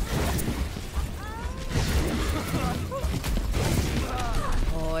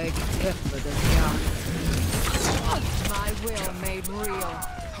 Oh, I get for the job. My will made real.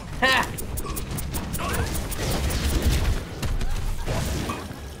 Ha!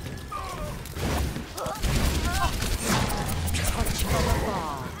 Touch from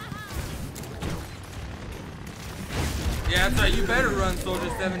afar. Yeah, that's right. You better run, Soldier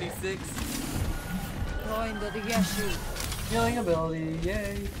 76. Going to the Yeshu. Healing ability,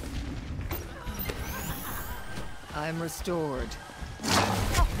 yay. I'm restored.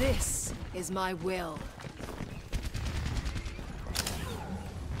 This is my will.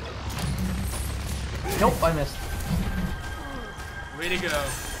 Nope, I missed. Way to go.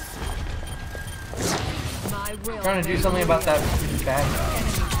 My will. Trying to do something about that bag.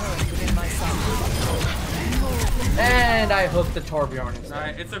 And I hooked the Torbjorn instead.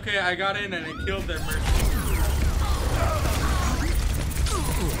 Alright, it's okay. I got in and it killed their mercy.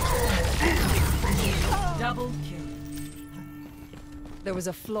 Double kill. There was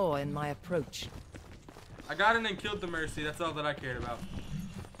a flaw in my approach. I got in and killed the mercy. That's all that I cared about.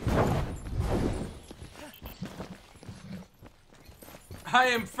 I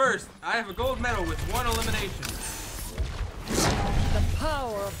am first. I have a gold medal with 1 elimination. The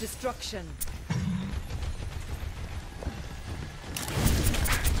power of destruction.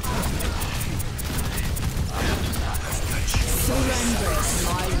 Surrender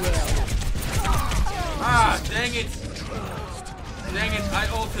my will. Ah, dang it. Dang it, I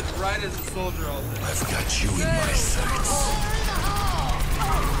ulted right as the soldier ulted. I've got you in my sights.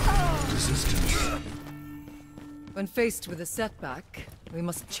 Resistance. When faced with a setback, we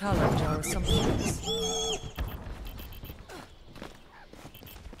must challenge our assumptions.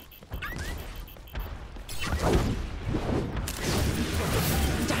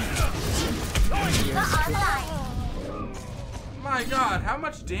 My god, how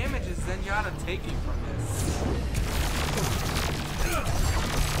much damage is Zenyatta taking from this?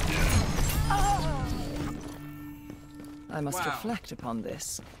 I must Wow. reflect upon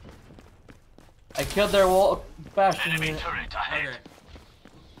this. I killed their wall bastion Enemy unit. turret ahead.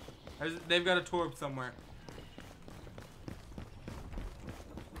 Okay. They've got a torp somewhere.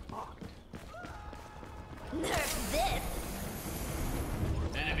 Nerf this.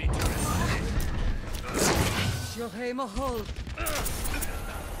 Enemy turret ahead. Shohei Mahol.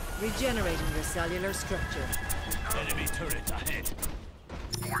 Regenerating your cellular structure. Enemy turret ahead.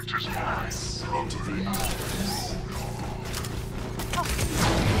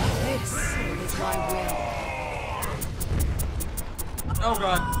 This is my will. Oh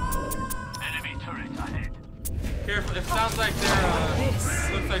god. Enemy turret ahead. Careful, it sounds like they're, This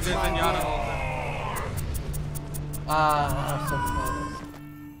looks like they're Zenyatta ulting. I'm so close.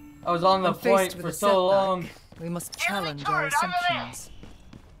 I was on the When faced point with for a so long. We must challenge our assumptions.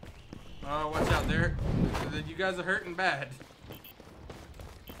 Oh, watch out there. You guys are hurting bad.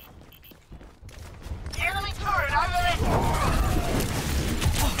 Enemy turret ahead.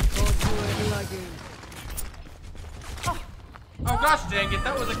 Go to a lagoon. Oh gosh dang it,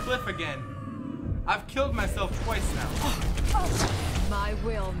 that was a cliff again. I've killed myself twice now. My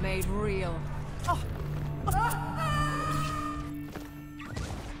will made real.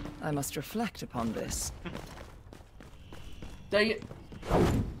 I must reflect upon this. Dang it.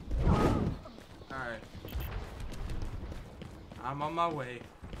 Alright. I'm on my way.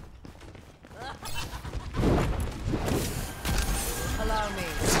 Allow me.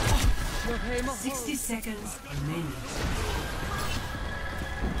 60 seconds remaining.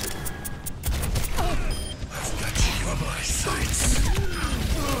 I've got you in my sights.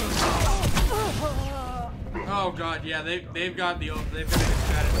 Oh god, yeah, they've got the they've got a good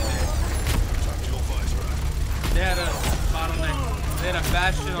strategy there. They had a bottleneck. They had a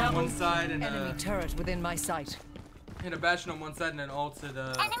Bastion on one side and Enemy turret within my sight. a Bastion on one side and an ulted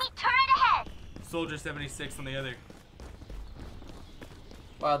Enemy turret ahead. Soldier 76 on the other.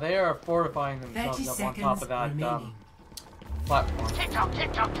 Wow, they are fortifying themselves up on top of that platform.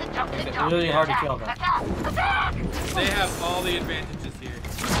 It's really hard to kill them. They have all the advantages here.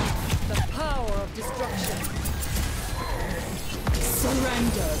 The power of destruction.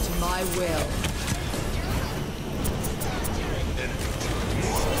 Surrender to my will.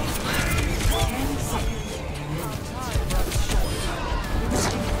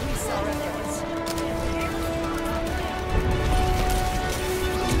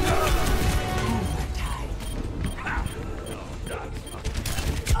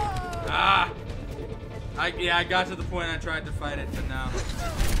 Yeah, I got to the point I tried to fight it, but no.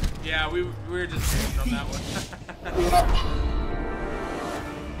 Yeah, we were just doomed on that one.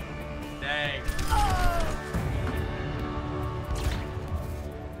 Dang.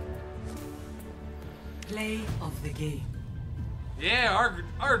 Play of the game. Yeah,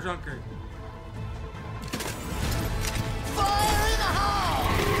 our drunkard. Fire in the hole!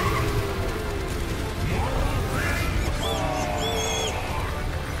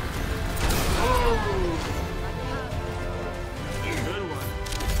 Good one.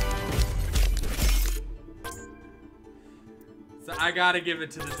 So I gotta give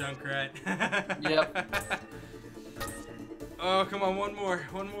it to the Junkrat. Yep. Oh, come on, one more.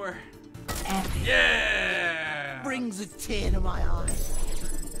 Epic. Yeah! Brings a tear to my eye.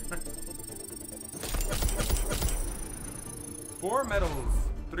 4 medals,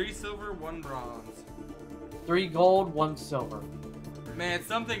 3 silver, 1 bronze. 3 gold, 1 silver. Man,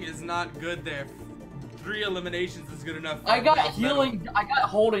 something is not good there. 3 eliminations is good enough. I got healing. I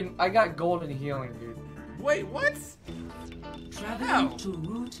got gold and healing, dude. Wait, what? Traveling to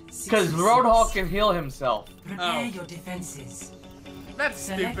Route 66. Because Roadhog can heal himself. Prepare your defenses. That's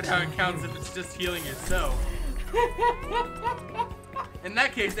stupid how it counts if it's just healing yourself. In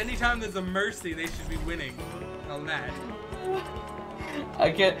that case, anytime there's a mercy, they should be winning on that.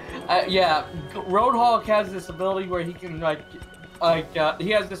 Yeah, Roadhog has this ability where he can he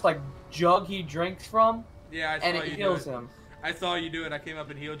has this like jug he drinks from. Yeah, I saw and it you heals do it. him. I saw you do it. I came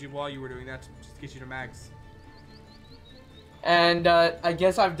up and healed you while you were doing that to just get you to max. And I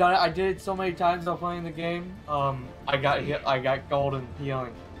guess I've done it. I did it so many times while playing the game. I got gold and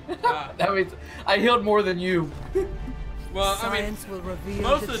healing. That means I healed more than you. Well, Science I will mean, reveal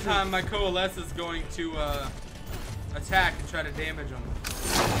most the of the time my coalesce is going to attack and try to damage them.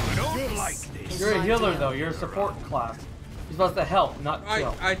 I don't like this. You're a healer though. You're a support class. You're supposed to help, not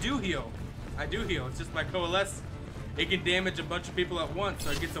kill. I do heal. It's just my coalesce. It can damage a bunch of people at once, so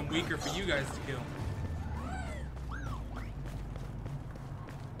it gets them weaker for you guys to kill.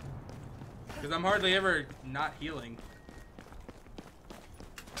 Because I'm hardly ever not healing.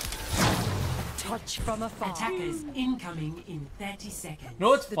 touch from afar. Attackers incoming in 30 seconds. You know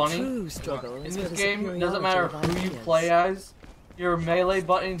what's The funny? true struggle In is this for the game, it doesn't matter superiority who of you ideas. play as, your melee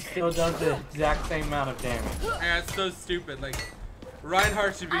button still does the exact same amount of damage. Yeah, it's so stupid. Like,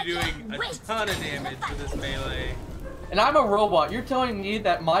 Reinhardt should be doing a ton of damage with this melee. And I'm a robot. You're telling me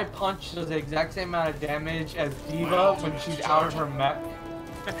that my punch does the exact same amount of damage as Diva when she's out of her mech?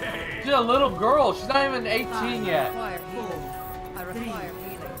 She's a little girl. She's not even 18 yet. I require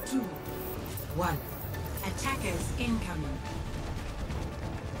healing. 2, 1. Attackers incoming.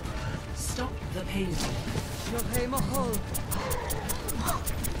 Stop the payload.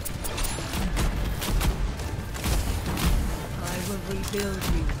 I will rebuild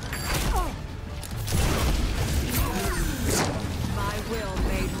you. My will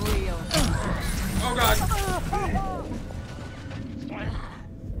made real. Oh god.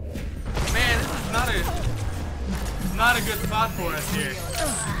 Man, this is not a good spot for us here.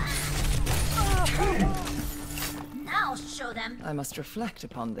 Now I'll show them. I must reflect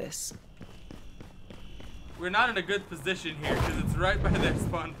upon this. We're not in a good position here because it's right by their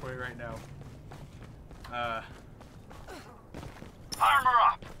spawn point right now. Armor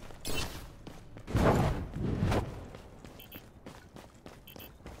up!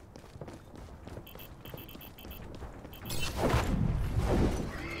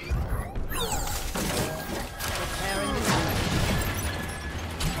 Preparing the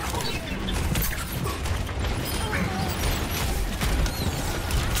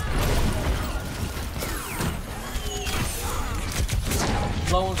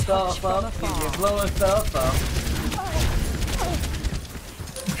Blowing stuff up. You're blowing stuff up.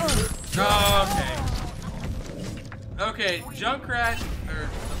 Oh, okay, Junkrat, or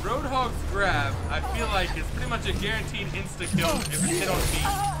Roadhog's grab, I feel like is pretty much a guaranteed insta-kill if it's hit on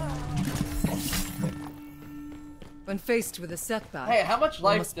me. When faced with a setback, Hey, how much we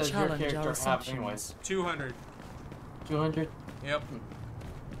life must does your challenge our character have assumptions. anyways? 200. 200? Yep.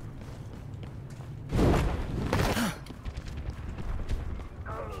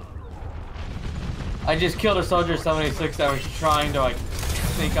 I just killed a soldier 76 that was trying to like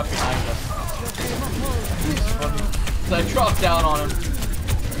sneak up behind us. So I dropped down on him.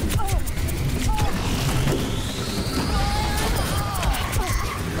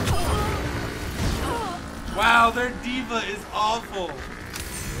 Wow, their diva is awful.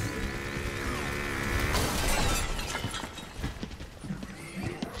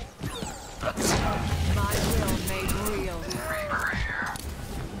 My will made real.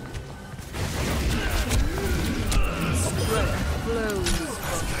 Strength flows.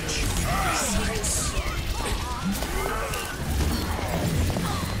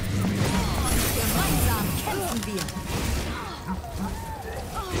 Gemeinsam kämpfen wir.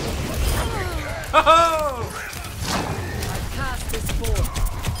 Oh! I cast this forth.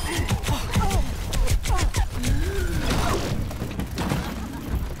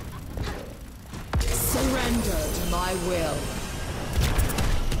 Surrender to my will.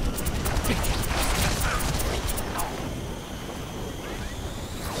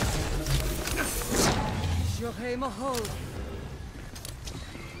 J'aurai ma hold.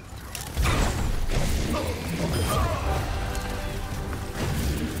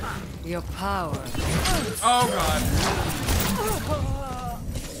 Your power. Oh god.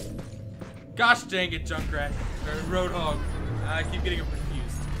 Gosh dang it, Junkrat. Or Roadhog. I keep getting him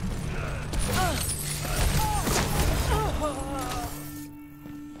confused.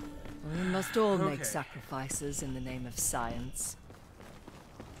 We must all make Okay. sacrifices in the name of science.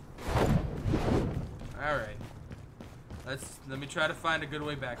 Alright. Let me try to find a good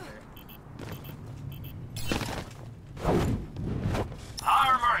way back there.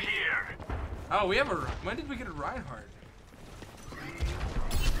 Armor here. Oh, we have a. When did we get a Reinhardt?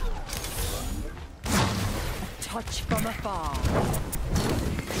 Touch from afar.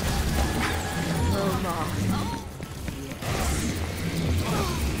 Roma.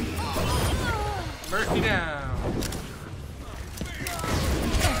 Mercy down.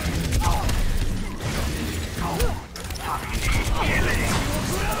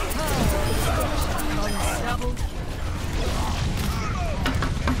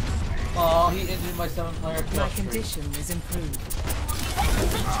 Oh, he injured my 7-player kill. My condition is improved.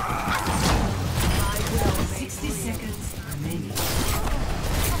 60 seconds remaining.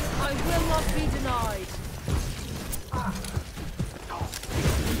 I will not be denied.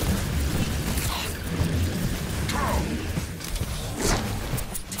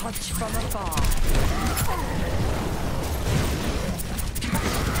 Touch from afar.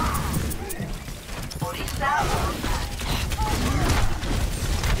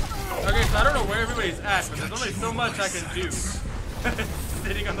 Okay, so I don't know where everybody's at, but there's only so much I can do.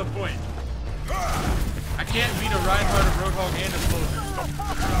 Sitting on the point. I can't beat a Reinhardt, a Roadhog, and a soldier.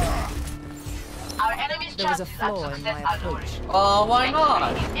 Our enemy's There was a chances at flaw in success my are approach. lowered. Oh, why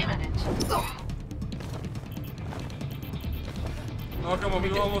not? Victory is imminent. Oh, come on, we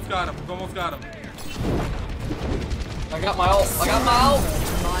almost got him. We almost got him. I got my ult. I got my ult.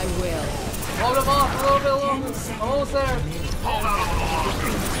 My will. Hold him off a little bit longer. I'm almost there.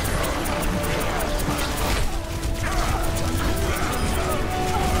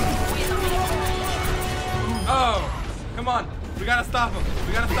 Oh, come on. We gotta stop him.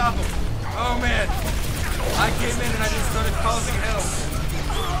 We gotta stop him. Oh, man. I came in and I just started causing hell.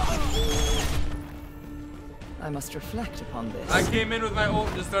 I must reflect upon this. I came in with my ult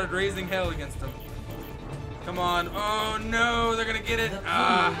and just started raising hell against him. Come on. Oh, no. They're gonna get it.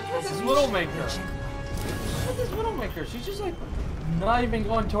 Ah. This is Widowmaker. Look at this Widowmaker. She's just like not even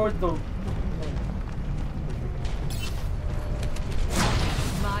going towards the.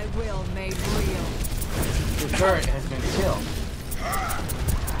 My will made real. The turret has been killed.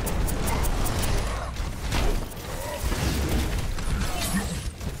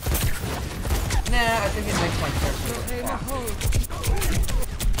 Nah, I think it makes my character.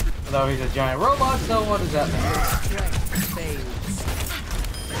 Although he's a giant robot, so what does that mean? Strength fades.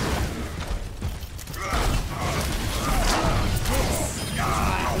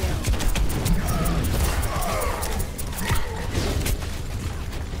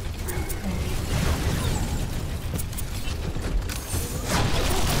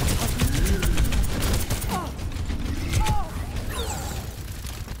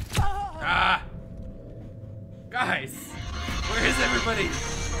 Ah. Guys, where is everybody?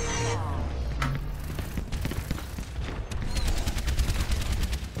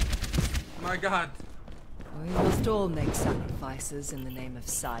 My God. We must all make sacrifices in the name of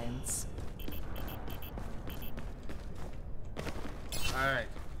science. Alright.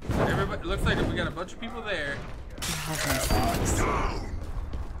 Everybody, looks like we got a bunch of people there.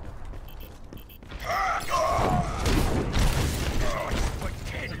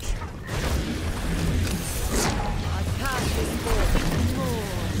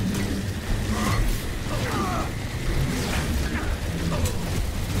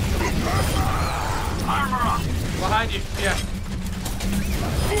 Armor up. Behind you, yeah.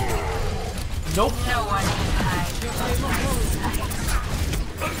 Nope. No one can hide.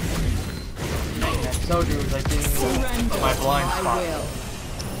 That soldier was like getting my blind spot.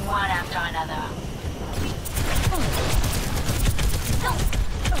 One after another.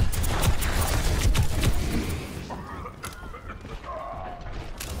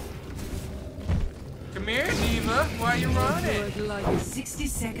 Come here, Diva. Why are you running? 60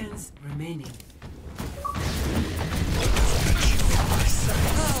 seconds remaining.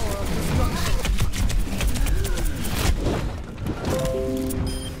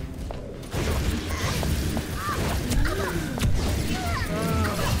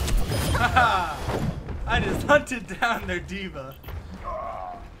 Haha! I just hunted down their Diva.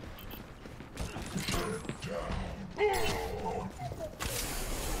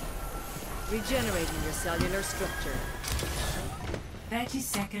 Regenerating your cellular structure. 30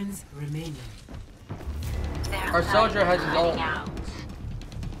 seconds remaining. Our soldier has his ult.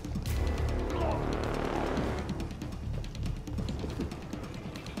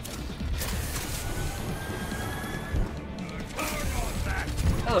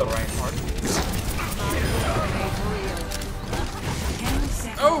 Hello, Reinhardt.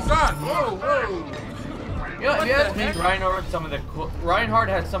 Oh God! Whoa, whoa! You know, if you ask me, Reinhardt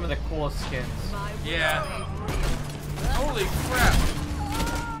had some of the coolest skins. Yeah. Holy crap!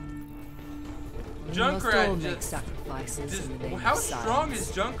 Junkrat how strong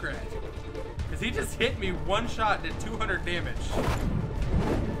is Junkrat? Cause he just hit me one shot, did 200 damage.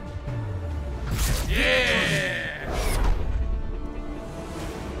 Yeah!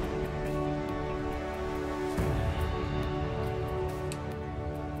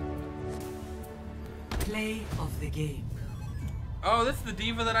 Play of the game. Oh, this is the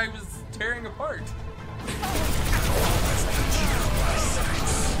Diva that I was tearing apart.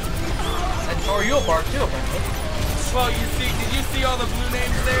 And tore you apart too, apparently. Well, did you see all the blue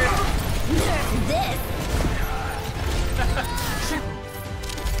names there?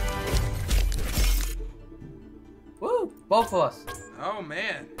 Woo! Both of us. Oh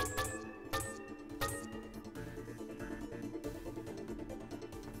man.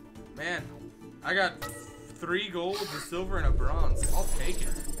 Man, I got 3 gold, a silver, and a bronze. I'll take it.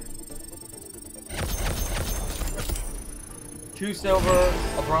 2 silver,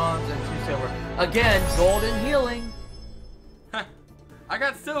 a bronze, and 2 silver. Again, gold and healing. I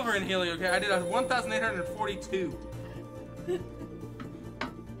got silver in healing, okay? I did a 1,842.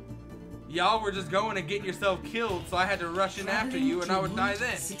 Y'all were just going and getting yourself killed, so I had to rush in after you, and I would die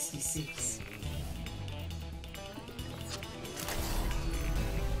then. 66.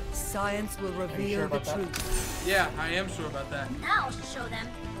 Science will reveal the truth. Yeah, I am sure about that. Now I'll show them.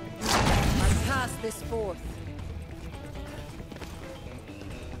 I pass this forth.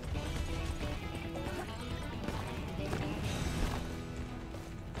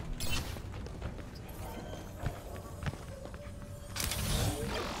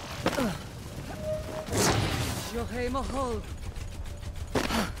 Mahol.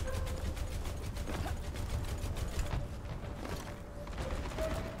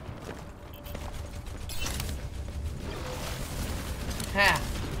 Ha!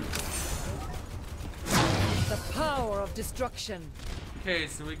 The power of destruction. Okay,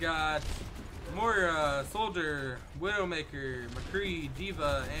 so we got more Soldier, Widowmaker, McCree,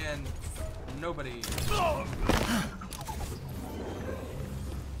 Diva, and nobody.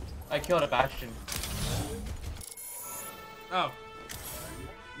 I killed a Bastion. Oh.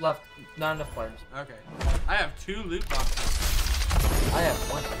 Left, not enough players. Okay. I have 2 loot boxes. I have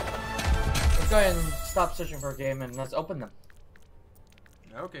 1. Let's go ahead and stop searching for a game and let's open them.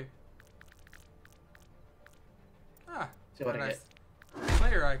 Okay. Ah. See what I nice get.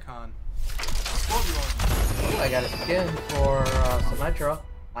 Player icon. Ooh, I got a skin for Symmetra.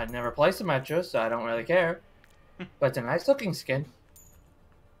 I never play Symmetra, so I don't really care. But it's a nice looking skin.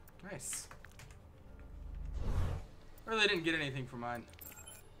 Nice. Really didn't get anything for mine.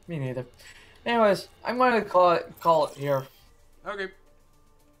 Me neither. Anyways, I'm going to call it here. Okay.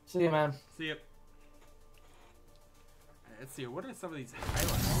 See you, man. See ya. Let's see. What are some of these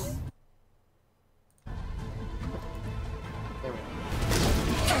highlights? There we go.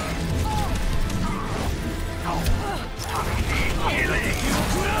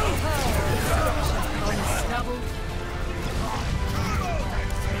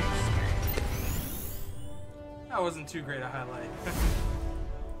 That wasn't too great a highlight.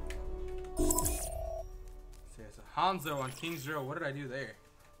 So Hanzo on King's Row. What did I do there?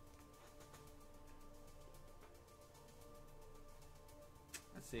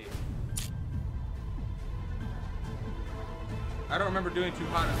 Let's see. I don't remember doing too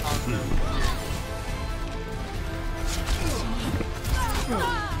hot at Hanzo.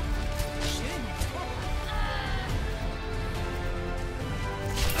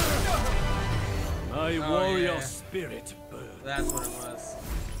 My warrior spirit burns. That's what it was.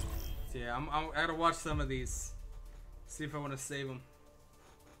 So yeah, I gotta watch some of these. See if I want to save them.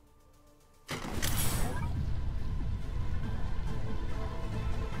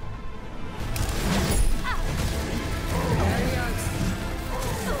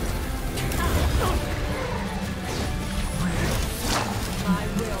 My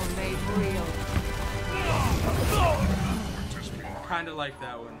will made real. Kind of like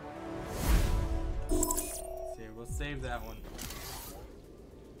that one. See, we'll save that one.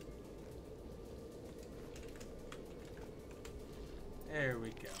 There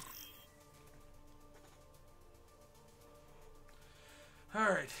we go.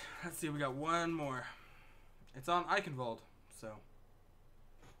 Alright, let's see, we got one more. It's on Eichenwald, so.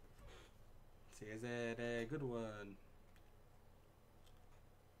 Let's see, is it a good one?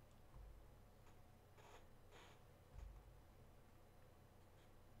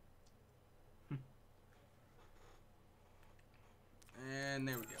 And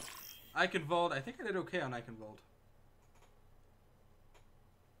there we go. Eichenwald, I think I did okay on Eichenwald.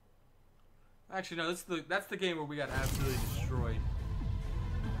 Actually, no, that's the game where we got absolutely destroyed.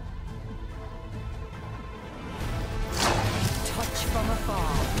 Touch from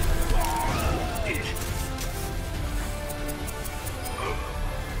afar.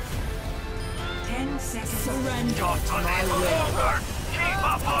 10 seconds. Surrender to my will. Keep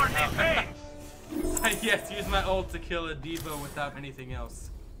up our defense! Yes, use my ult to kill a Devo without anything else.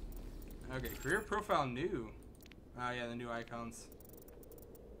 Okay, career profile new. Oh yeah, the new icons.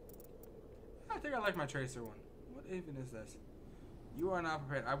 I think I like my Tracer one. What even is this? You are not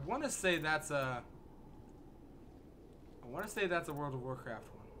prepared. I want to say that's a World of Warcraft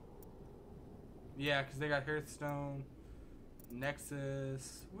one. Yeah, because they got Hearthstone,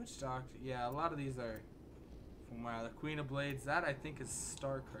 Nexus, Witch Doctor. Yeah, a lot of these are from the Queen of Blades. That I think is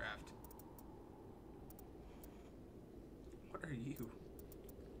StarCraft. What are you?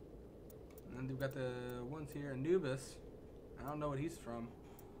 And then we've got the ones here. Anubis. I don't know what he's from.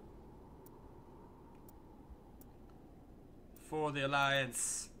 For the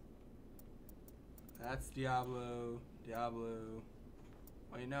Alliance. That's Diablo.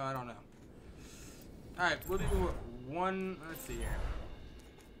 Wait, no, I don't know. Alright, we'll do one. Let's see here.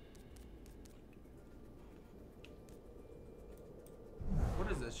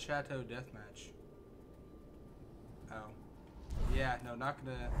 What is this? Chateau Deathmatch. Oh. Yeah, no, not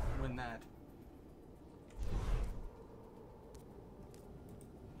gonna win that.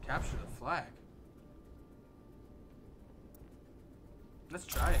 Capture the flag. Let's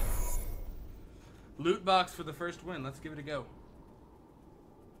try it. Loot box for the first win. Let's give it a go.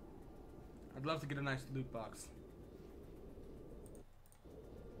 I'd love to get a nice loot box.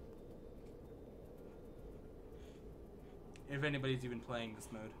 If anybody's even playing this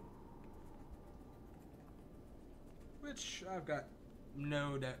mode. Which I've got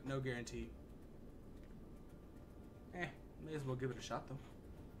no guarantee. May as well give it a shot though.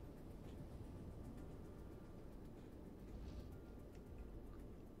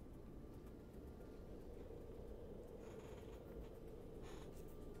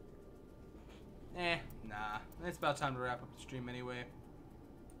 Nah. It's about time to wrap up the stream anyway.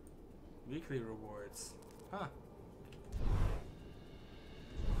 Weekly rewards. Huh.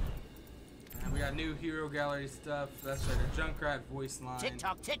 And we got new hero gallery stuff. That's right, a Junkrat voice line.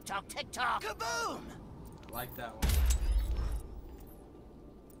 Tick-tock, tick-tock, tick-tock. Kaboom! I like that one.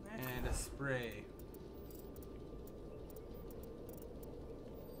 And a spray.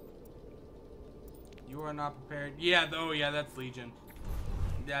 You are not prepared. Yeah, oh yeah, that's Legion.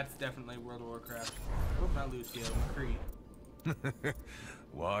 That's definitely World of Warcraft. Oh, not Lucio, McCree.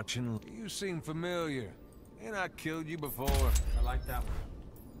 Watching. You seem familiar. Ain't I killed you before? I like that one.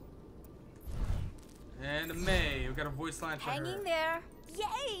 And a May. We got a voice line for her. Hanging there.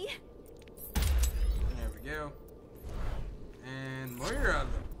 Yay! There we go. And Moira.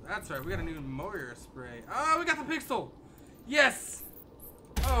 That's right. We got a new Moira spray. Oh, we got the pixel. Yes.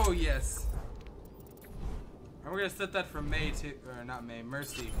 Oh, yes. And we're going to set that for May to, or not May,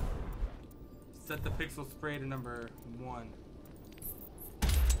 Mercy. Set the pixel spray to number 1.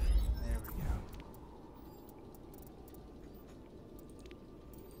 There we go.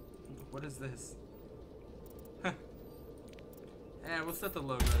 What is this? Yeah, we'll set the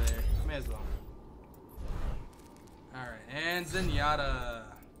logo there. May as well. Alright, and Zenyatta.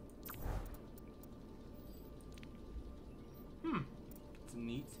 It's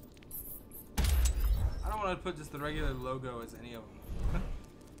neat. I don't want to put just the regular logo as any of them.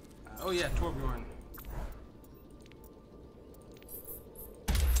 Oh yeah, Torbjorn.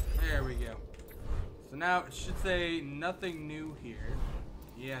 There we go. So now it should say nothing new here.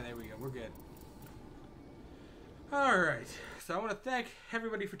 Yeah, there we go. We're good. Alright. So I want to thank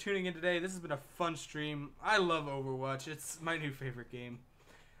everybody for tuning in today. This has been a fun stream. I love Overwatch. It's my new favorite game.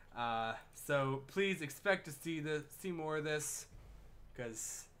 So please expect to see more of this.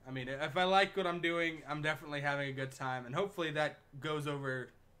 Because, I mean, if I like what I'm doing, I'm definitely having a good time. And hopefully that goes over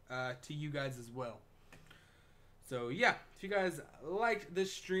to you guys as well. So yeah, if you guys liked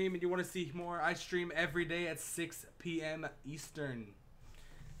this stream and you want to see more, I stream every day at 6 p.m. Eastern.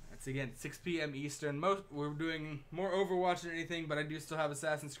 That's again 6 p.m. Eastern. We're doing more Overwatch than anything, but I do still have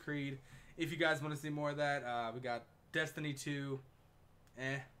Assassin's Creed. If you guys want to see more of that, we got Destiny 2.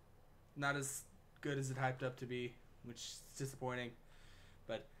 Not as good as it hyped up to be, which is disappointing.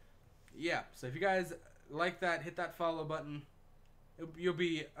 But yeah, so if you guys like that, hit that follow button. You'll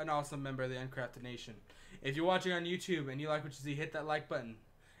be an awesome member of the Uncrafted Nation. If you're watching on YouTube and you like what you see, hit that like button.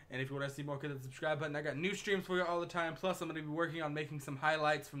 And if you want to see more, hit the subscribe button. I got new streams for you all the time. Plus, I'm going to be working on making some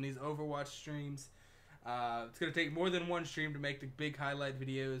highlights from these Overwatch streams. It's going to take more than one stream to make the big highlight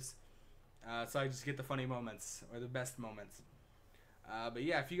videos. So I just get the funny moments, or the best moments. But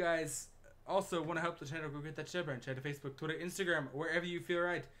yeah, if you guys also want to help the channel, go get that share button. Check out Facebook, Twitter, Instagram, wherever you feel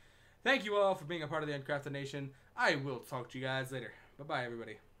right. Thank you all for being a part of the Uncrafted Nation. I will talk to you guys later. Bye-bye,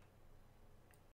 everybody.